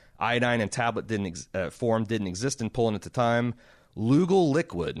school. Iodine and tablet form didn't exist in Poland at the time. Lugol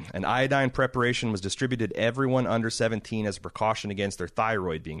liquid, an iodine preparation, was distributed to everyone under 17 as a precaution against their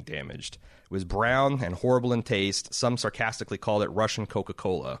thyroid being damaged. It was brown and horrible in taste. Some sarcastically called it Russian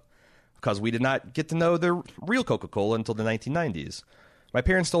Coca-Cola, because we did not get to know the real Coca-Cola until the 1990s. My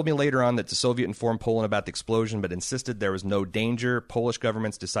parents told me later on that the Soviet informed Poland about the explosion, but insisted there was no danger. Polish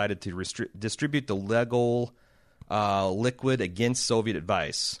governments decided to distribute the Lugol liquid against Soviet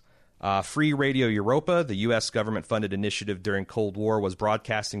advice. Free Radio Europa, the U.S. government-funded initiative during Cold War, was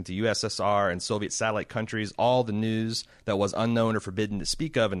broadcasting to USSR and Soviet satellite countries all the news that was unknown or forbidden to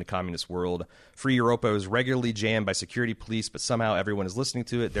speak of in the communist world. Free Europa was regularly jammed by security police, but somehow everyone is listening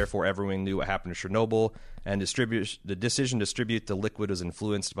to it. Therefore, everyone knew what happened to Chernobyl, and the decision to distribute the liquid was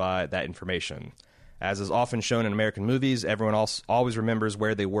influenced by that information. As is often shown in American movies, everyone always remembers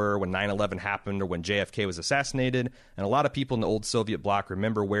where they were when 9/11 happened or when JFK was assassinated, and a lot of people in the old Soviet bloc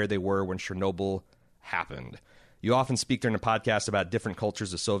remember where they were when Chernobyl happened. You often speak during the podcast about different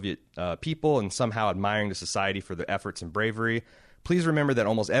cultures of Soviet people and somehow admiring the society for their efforts and bravery. Please remember that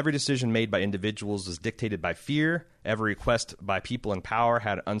almost every decision made by individuals was dictated by fear. Every request by people in power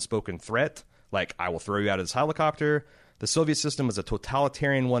had an unspoken threat, like, I will throw you out of this helicopter. The Soviet system was a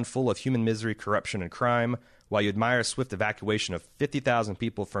totalitarian one full of human misery, corruption, and crime. While you admire a swift evacuation of 50,000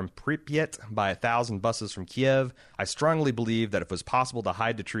 people from Pripyat by 1,000 buses from Kiev, I strongly believe that if it was possible to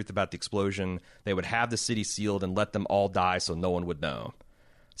hide the truth about the explosion, they would have the city sealed and let them all die so no one would know.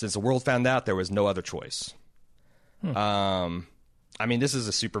 Since the world found out, there was no other choice. I mean, this is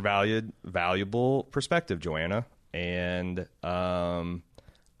a super valuable perspective, Joanna, and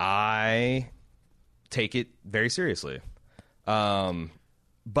I take it very seriously.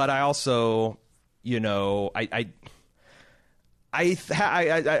 But I also, I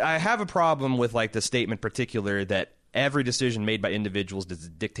have a problem with like the statement in particular that every decision made by individuals is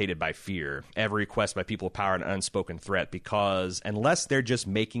dictated by fear. Every request by people with power an unspoken threat, because unless they're just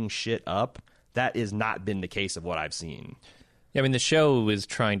making shit up, that has not been the case of what I've seen. Yeah, I mean, the show is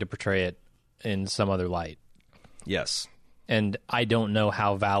trying to portray it in some other light. Yes. And I don't know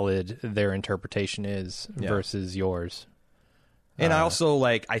how valid their interpretation is versus yours. And I also,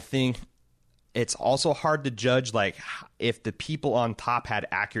 I think it's also hard to judge, if the people on top had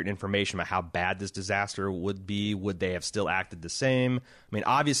accurate information about how bad this disaster would be, would they have still acted the same? I mean,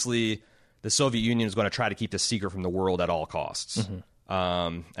 obviously, the Soviet Union is going to try to keep this secret from the world at all costs.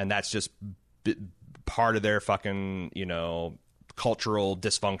 Mm-hmm. And that's just part of their fucking, cultural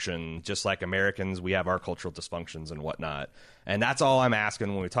dysfunction. Just like Americans, we have our cultural dysfunctions and whatnot. And that's all I'm asking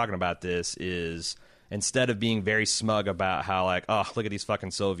when we're talking about this is, instead of being very smug about how, look at these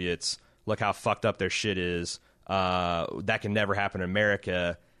fucking Soviets, look how fucked up their shit is, that can never happen in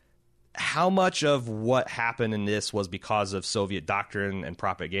America, how much of what happened in this was because of Soviet doctrine and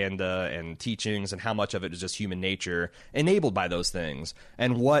propaganda and teachings, and how much of it is just human nature enabled by those things?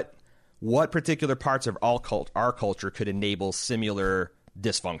 And what particular parts of our culture could enable similar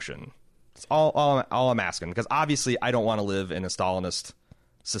dysfunction? It's all I'm asking, because obviously I don't want to live in a Stalinist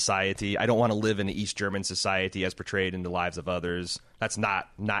society. I don't want to live in the East German society as portrayed in the lives of others. That's not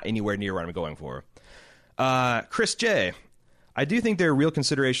anywhere near what I'm going for. Chris J. I do think there are real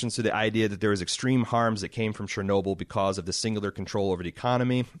considerations to the idea that there was extreme harms that came from Chernobyl because of the singular control over the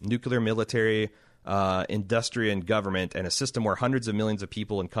economy, nuclear, military, industry, and government, and a system where hundreds of millions of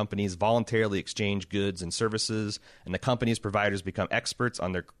people and companies voluntarily exchange goods and services, and the companies' providers become experts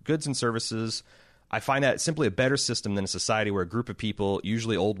on their goods and services. I find that simply a better system than a society where a group of people,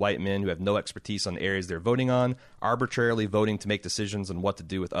 usually old white men who have no expertise on the areas they're voting on, arbitrarily voting to make decisions on what to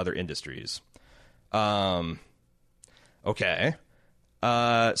do with other industries. Okay.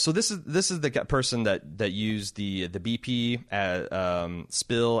 So this is the person that used the BP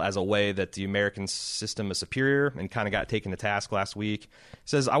spill as a way that the American system is superior, and kind of got taken to task last week.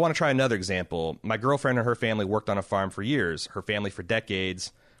 Says, I want to try another example. My girlfriend and her family worked on a farm for years, her family for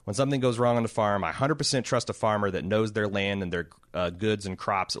decades. When something goes wrong on the farm, I 100% trust a farmer that knows their land and their goods and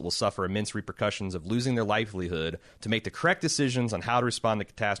crops that will suffer immense repercussions of losing their livelihood to make the correct decisions on how to respond to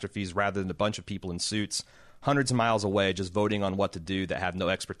catastrophes, rather than a bunch of people in suits hundreds of miles away just voting on what to do that have no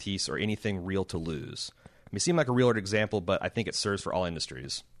expertise or anything real to lose. It may seem like a real-world example, but I think it serves for all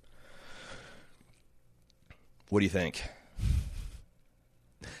industries. What do you think?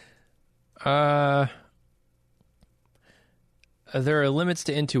 There are limits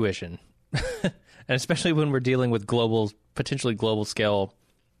to intuition, and especially when we're dealing with potentially global scale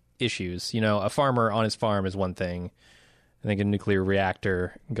issues. A farmer on his farm is one thing. I think a nuclear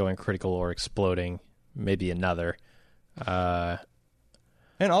reactor going critical or exploding may be another. And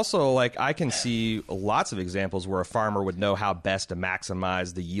also, I can see lots of examples where a farmer would know how best to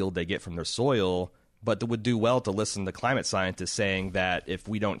maximize the yield they get from their soil, but would do well to listen to climate scientists saying that if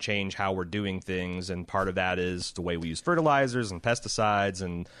we don't change how we're doing things, and part of that is the way we use fertilizers and pesticides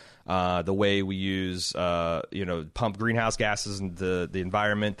and the way we use, pump greenhouse gases into the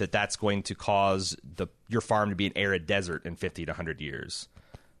environment, that's going to cause your farm to be an arid desert in 50 to 100 years.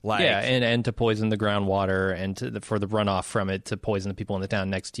 And to poison the groundwater and for the runoff from it to poison the people in the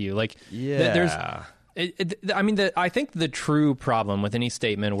town next to you. I think the true problem with any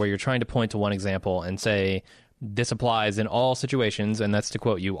statement where you're trying to point to one example and say this applies in all situations, and that's to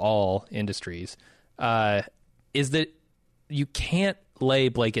quote you, all industries, is that you can't lay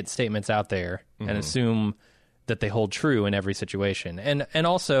blanket statements out there and assume that they hold true in every situation. And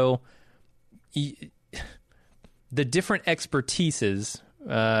also, the different expertises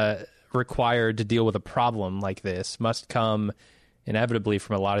required to deal with a problem like this must come inevitably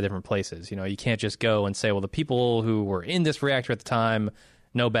from a lot of different places. You can't just go and say, well, the people who were in this reactor at the time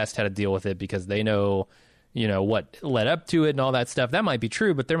know best how to deal with it because they know, what led up to it and all that stuff. That might be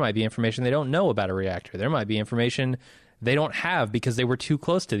true, but there might be information they don't know about a reactor. There might be information they don't have because they were too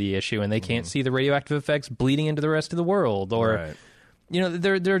close to the issue and they can't see the radioactive effects bleeding into the rest of the world. Or,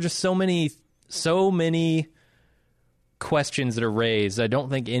 there are just so many questions that are raised. I don't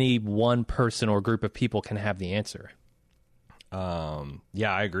think any one person or group of people can have the answer.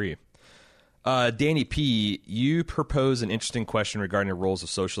 Yeah, I agree. Danny P., you propose an interesting question regarding the roles of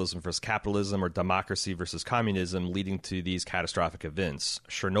socialism versus capitalism or democracy versus communism leading to these catastrophic events.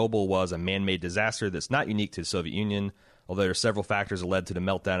 Chernobyl was a man-made disaster that's not unique to the Soviet Union. Although there are several factors that led to the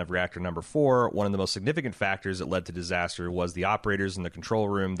meltdown of reactor number 4, one of the most significant factors that led to disaster was the operators in the control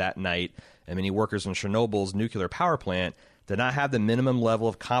room that night, and many workers in Chernobyl's nuclear power plant did not have the minimum level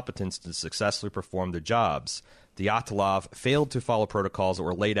of competence to successfully perform their jobs. Dyatlov failed to follow protocols that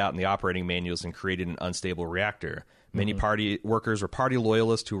were laid out in the operating manuals and created an unstable reactor. Many party workers were party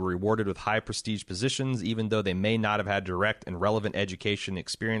loyalists who were rewarded with high prestige positions, even though they may not have had direct and relevant education and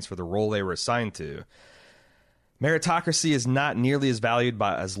experience for the role they were assigned to. Meritocracy is not nearly as valued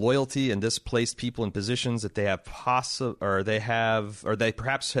as loyalty, and this placed people in positions that they perhaps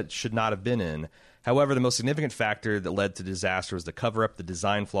should not have been in. However, the most significant factor that led to disaster was to cover up the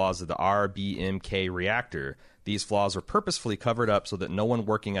design flaws of the RBMK reactor. These flaws were purposefully covered up so that no one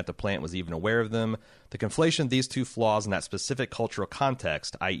working at the plant was even aware of them. The conflation of these two flaws in that specific cultural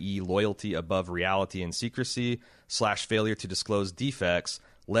context, i.e. loyalty above reality and secrecy / failure to disclose defects,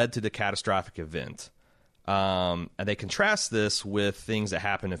 led to the catastrophic event. And they contrast this with things that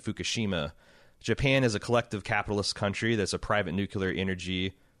happened in Fukushima. Japan is a collective capitalist country that's a private nuclear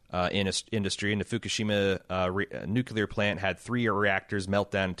energy industry, and the Fukushima nuclear plant had 3 reactors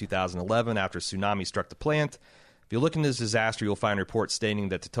melt down in 2011 after a tsunami struck the plant. If you look into this disaster, you'll find reports stating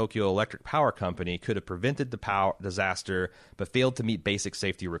that the Tokyo Electric Power Company could have prevented the power disaster but failed to meet basic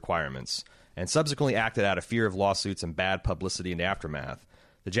safety requirements, and subsequently acted out of fear of lawsuits and bad publicity in the aftermath.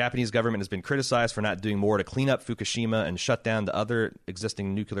 The Japanese government has been criticized for not doing more to clean up Fukushima and shut down the other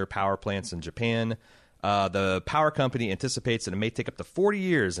existing nuclear power plants in Japan. The power company anticipates that it may take up to 40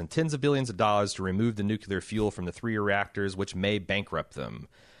 years and tens of billions of dollars to remove the nuclear fuel from the 3 reactors, which may bankrupt them.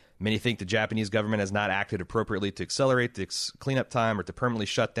 Many think the Japanese government has not acted appropriately to accelerate the cleanup time or to permanently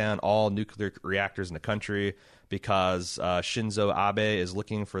shut down all nuclear reactors in the country because Shinzo Abe is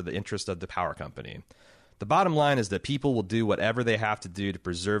looking for the interest of the power company. The bottom line is that people will do whatever they have to do to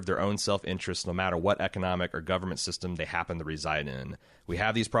preserve their own self-interest no matter what economic or government system they happen to reside in. We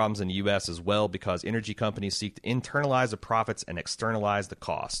have these problems in the U.S. as well because energy companies seek to internalize the profits and externalize the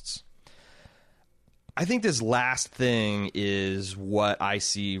costs. I think this last thing is what I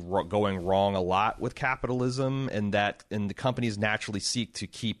see going wrong a lot with capitalism, and the companies naturally seek to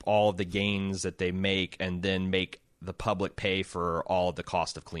keep all of the gains that they make and then make the public pay for all of the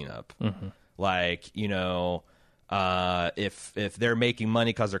cost of cleanup. Mm-hmm. If they're making money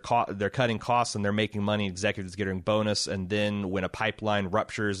because they're cutting costs and they're making money, executives getting bonus, and then when a pipeline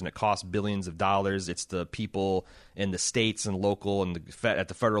ruptures and it costs billions of dollars, it's the people in the states and local and at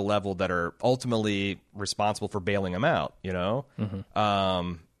the federal level that are ultimately responsible for bailing them out. Mm-hmm.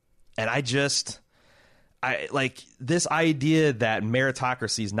 And I like this idea that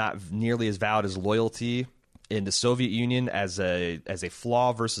meritocracy is not nearly as valid as loyalty in the Soviet Union as a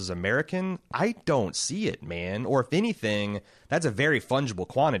flaw versus American, I don't see it, man. Or if anything, that's a very fungible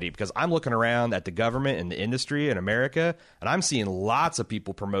quantity, because I'm looking around at the government and the industry in America, and I'm seeing lots of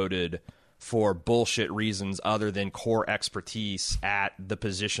people promoted for bullshit reasons other than core expertise at the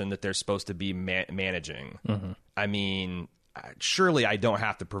position that they're supposed to be managing. I mean, surely I don't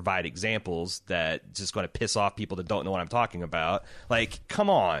have to provide examples that just going to piss off people that don't know what I'm talking about. Like,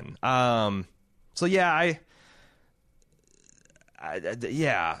 come on. So yeah,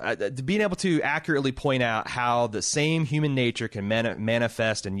 being able to accurately point out how the same human nature can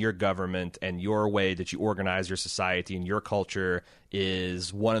manifest in your government and your way that you organize your society and your culture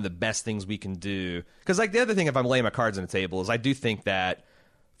is one of the best things we can do. Because, like, the other thing, if I'm laying my cards on the table, is I do think that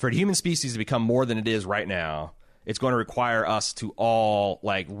for the human species to become more than it is right now, it's going to require us to all,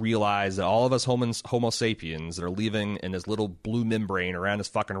 like, realize that all of us Homo sapiens that are living in this little blue membrane around this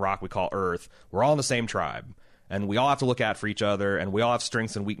fucking rock we call Earth, we're all in the same tribe. And we all have to look out for each other, and we all have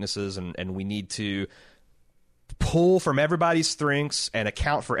strengths and weaknesses, and we need to pull from everybody's strengths and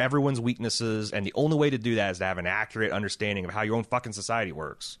account for everyone's weaknesses. And the only way to do that is to have an accurate understanding of how your own fucking society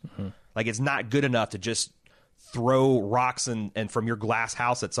works. Like, it's not good enough to just throw rocks and from your glass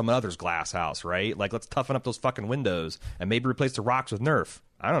house at some other's glass house, right? Like, let's toughen up those fucking windows and maybe replace the rocks with Nerf.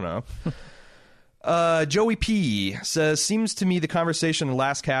 I don't know. Joey P says, seems to me the conversation in the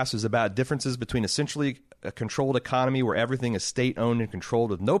last cast was about differences between essentially a controlled economy where everything is state-owned and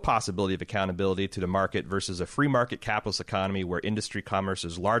controlled with no possibility of accountability to the market versus a free market capitalist economy where industry commerce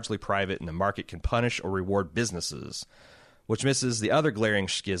is largely private and the market can punish or reward businesses, which misses the other glaring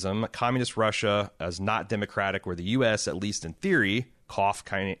schism. Communist Russia is not democratic, where the U.S., at least in theory,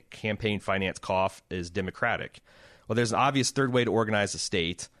 campaign finance is democratic. Well, there's an obvious third way to organize the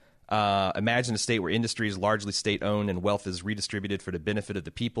state. Imagine a state where industry is largely state-owned and wealth is redistributed for the benefit of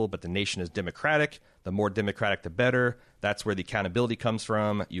the people, but the nation is democratic. The more democratic, the better. That's where the accountability comes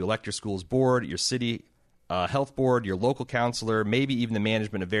from. You elect your school's board, your city health board, your local counselor, maybe even the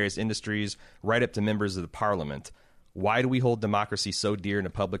management of various industries, right up to members of the parliament. Why do we hold democracy so dear in the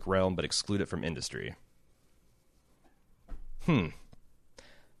public realm but exclude it from industry?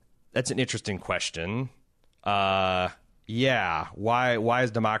 That's an interesting question. Yeah, why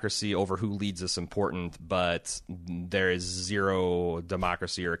is democracy over who leads us important, but there is zero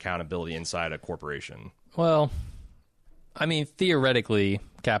democracy or accountability inside a corporation? Well, I mean, theoretically,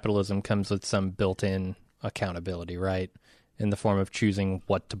 capitalism comes with some built-in accountability, right? In the form of choosing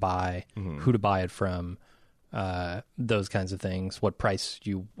what to buy, who to buy it from, those kinds of things, what price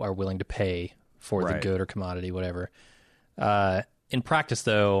you are willing to pay for the good or commodity, whatever. In practice,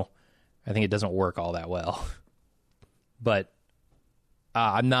 though, I think it doesn't work all that well. But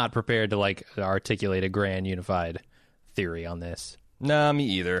I'm not prepared to, like, articulate a grand unified theory on this. No, me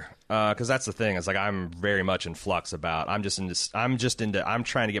either. Because that's the thing. It's like I'm very much in flux about. I'm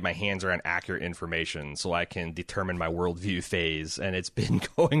trying to get my hands around accurate information so I can determine my worldview phase, and it's been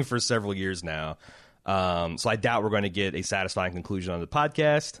going for several years now. So I doubt we're going to get a satisfying conclusion on the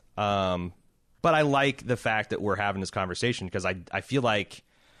podcast. But I like the fact that we're having this conversation, because I feel like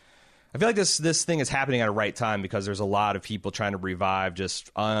this thing is happening at a right time, because there's a lot of people trying to revive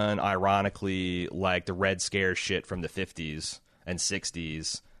just unironically, like, the Red Scare shit from the 50s and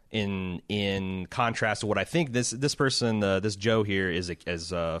 60s in contrast to what I think this person, this Joe here,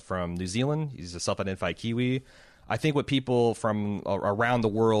 is from New Zealand. He's a self-identified Kiwi. I think what people from around the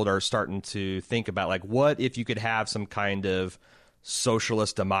world are starting to think about, like, what if you could have some kind of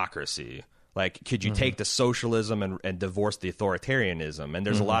socialist democracy? Like, could you take the socialism and divorce the authoritarianism? And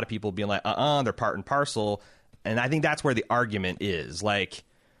there's a lot of people being like, they're part and parcel. And I think that's where the argument is. Like,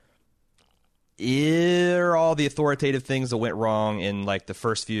 are all the authoritative things that went wrong in, like, the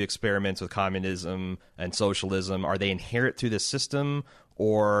first few experiments with communism and socialism, are they inherent to the system?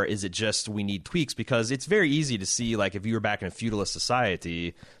 Or is it just we need tweaks? Because it's very easy to see, like, if you were back in a feudalist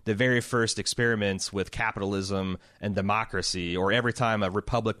society, the very first experiments with capitalism and democracy, or every time a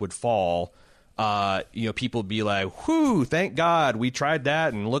republic would fall, people would be like, whew, thank God we tried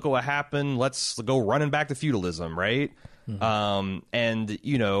that, and look at what happened. Let's go running back to feudalism, right? And,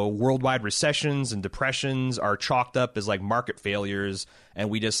 worldwide recessions and depressions are chalked up as, like, market failures,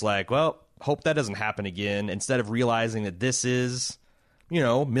 and we just, like, well, hope that doesn't happen again, instead of realizing that this is...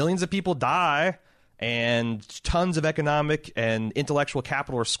 millions of people die, and tons of economic and intellectual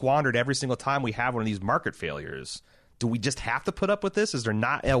capital are squandered every single time we have one of these market failures. Do we just have to put up with this? Is there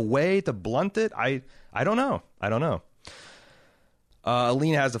not a way to blunt it? I don't know.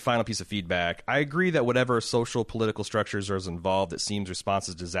 Aline has the final piece of feedback. I agree that whatever social political structures are involved, it seems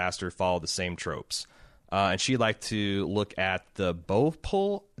responses to disaster follow the same tropes. And she'd like to look at the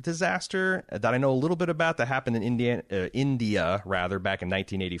Bhopal disaster that I know a little bit about that happened in India back in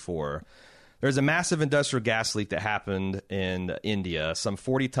 1984. There's a massive industrial gas leak that happened in India. Some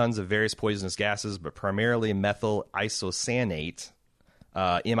 40 tons of various poisonous gases, but primarily methyl isocyanate,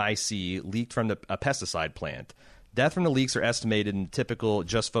 MIC, leaked from a pesticide plant. Death from the leaks are estimated in typical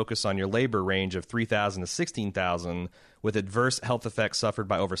just focus on your labor range of 3,000 to 16,000, with adverse health effects suffered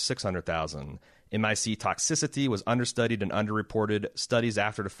by over 600,000. MIC toxicity was understudied and underreported. Studies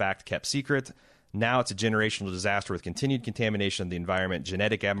after the fact kept secret. Now it's a generational disaster with continued contamination of the environment,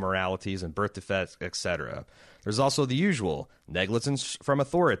 genetic abnormalities, and birth defects, etc. There's also the usual negligence from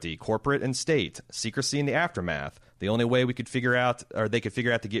authority, corporate and state, secrecy in the aftermath. The only way we could figure out, or they could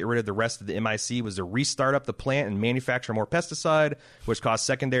figure out to get rid of the rest of the MIC was to restart up the plant and manufacture more pesticide, which caused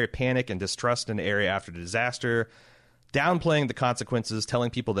secondary panic and distrust in the area after the disaster. Downplaying the consequences, telling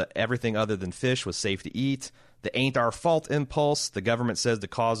people that everything other than fish was safe to eat. The ain't our fault impulse. The government says the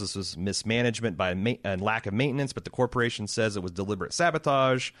cause was mismanagement and lack of maintenance, but the corporation says it was deliberate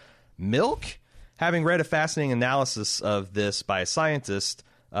sabotage. Milk? Having read a fascinating analysis of this by a scientist,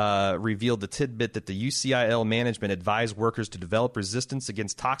 revealed the tidbit that the UCIL management advised workers to develop resistance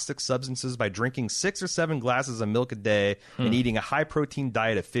against toxic substances by drinking 6 or 7 glasses of milk a day and eating a high-protein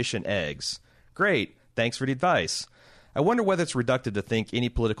diet of fish and eggs. Great. Thanks for the advice. I wonder whether it's reductive to think any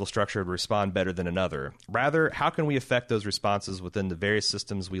political structure would respond better than another. Rather, how can we affect those responses within the various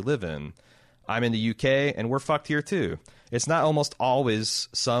systems we live in? I'm in the UK, and we're fucked here too. It's not almost always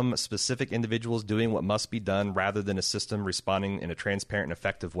some specific individuals doing what must be done rather than a system responding in a transparent and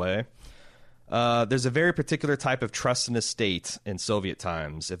effective way. There's a very particular type of trust in the state in Soviet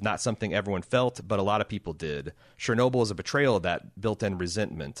times, if not something everyone felt, but a lot of people did. Chernobyl is a betrayal of that built-in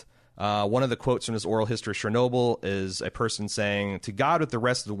resentment. One of the quotes from this oral history of Chernobyl is a person saying, "To God with the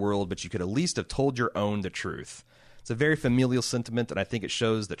rest of the world, but you could at least have told your own the truth." It's a very familial sentiment, and I think it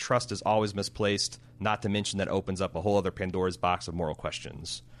shows that trust is always misplaced, not to mention that opens up a whole other Pandora's box of moral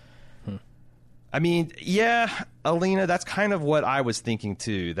questions. I mean, yeah, Alina, that's kind of what I was thinking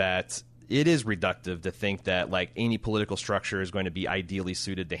too, that it is reductive to think that like any political structure is going to be ideally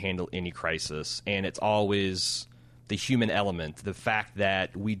suited to handle any crisis, and it's always the human element, the fact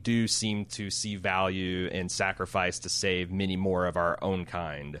that we do seem to see value in sacrifice to save many more of our own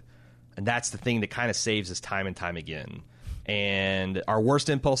kind. And that's the thing that kind of saves us time and time again. And our worst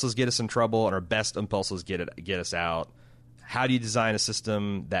impulses get us in trouble, and our best impulses get us out. How do you design a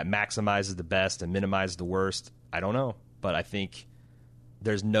system that maximizes the best and minimizes the worst? I don't know. But I think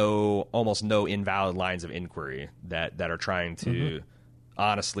there's almost no invalid lines of inquiry that are trying to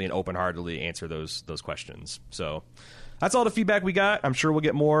honestly and open-heartedly answer those questions. So that's all the feedback we got. I'm sure we'll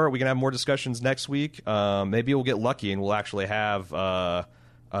get more. We can have more discussions next week. Maybe we'll get lucky and we'll actually have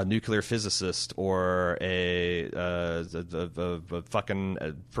a nuclear physicist or a fucking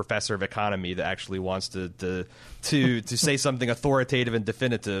professor of economy that actually wants to say something authoritative and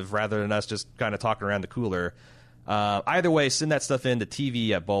definitive rather than us just kind of talking around the cooler. Either way, send that stuff in to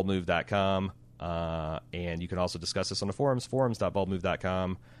tv@baldmove.com. And you can also discuss this on the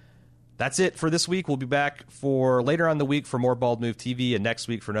forums.baldmove.com. That's it for this week. We'll be back for later on the week for more Bald Move TV, and next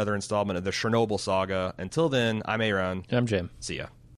week for another installment of the Chernobyl saga. Until then, I'm Aaron. And I'm Jim. See ya.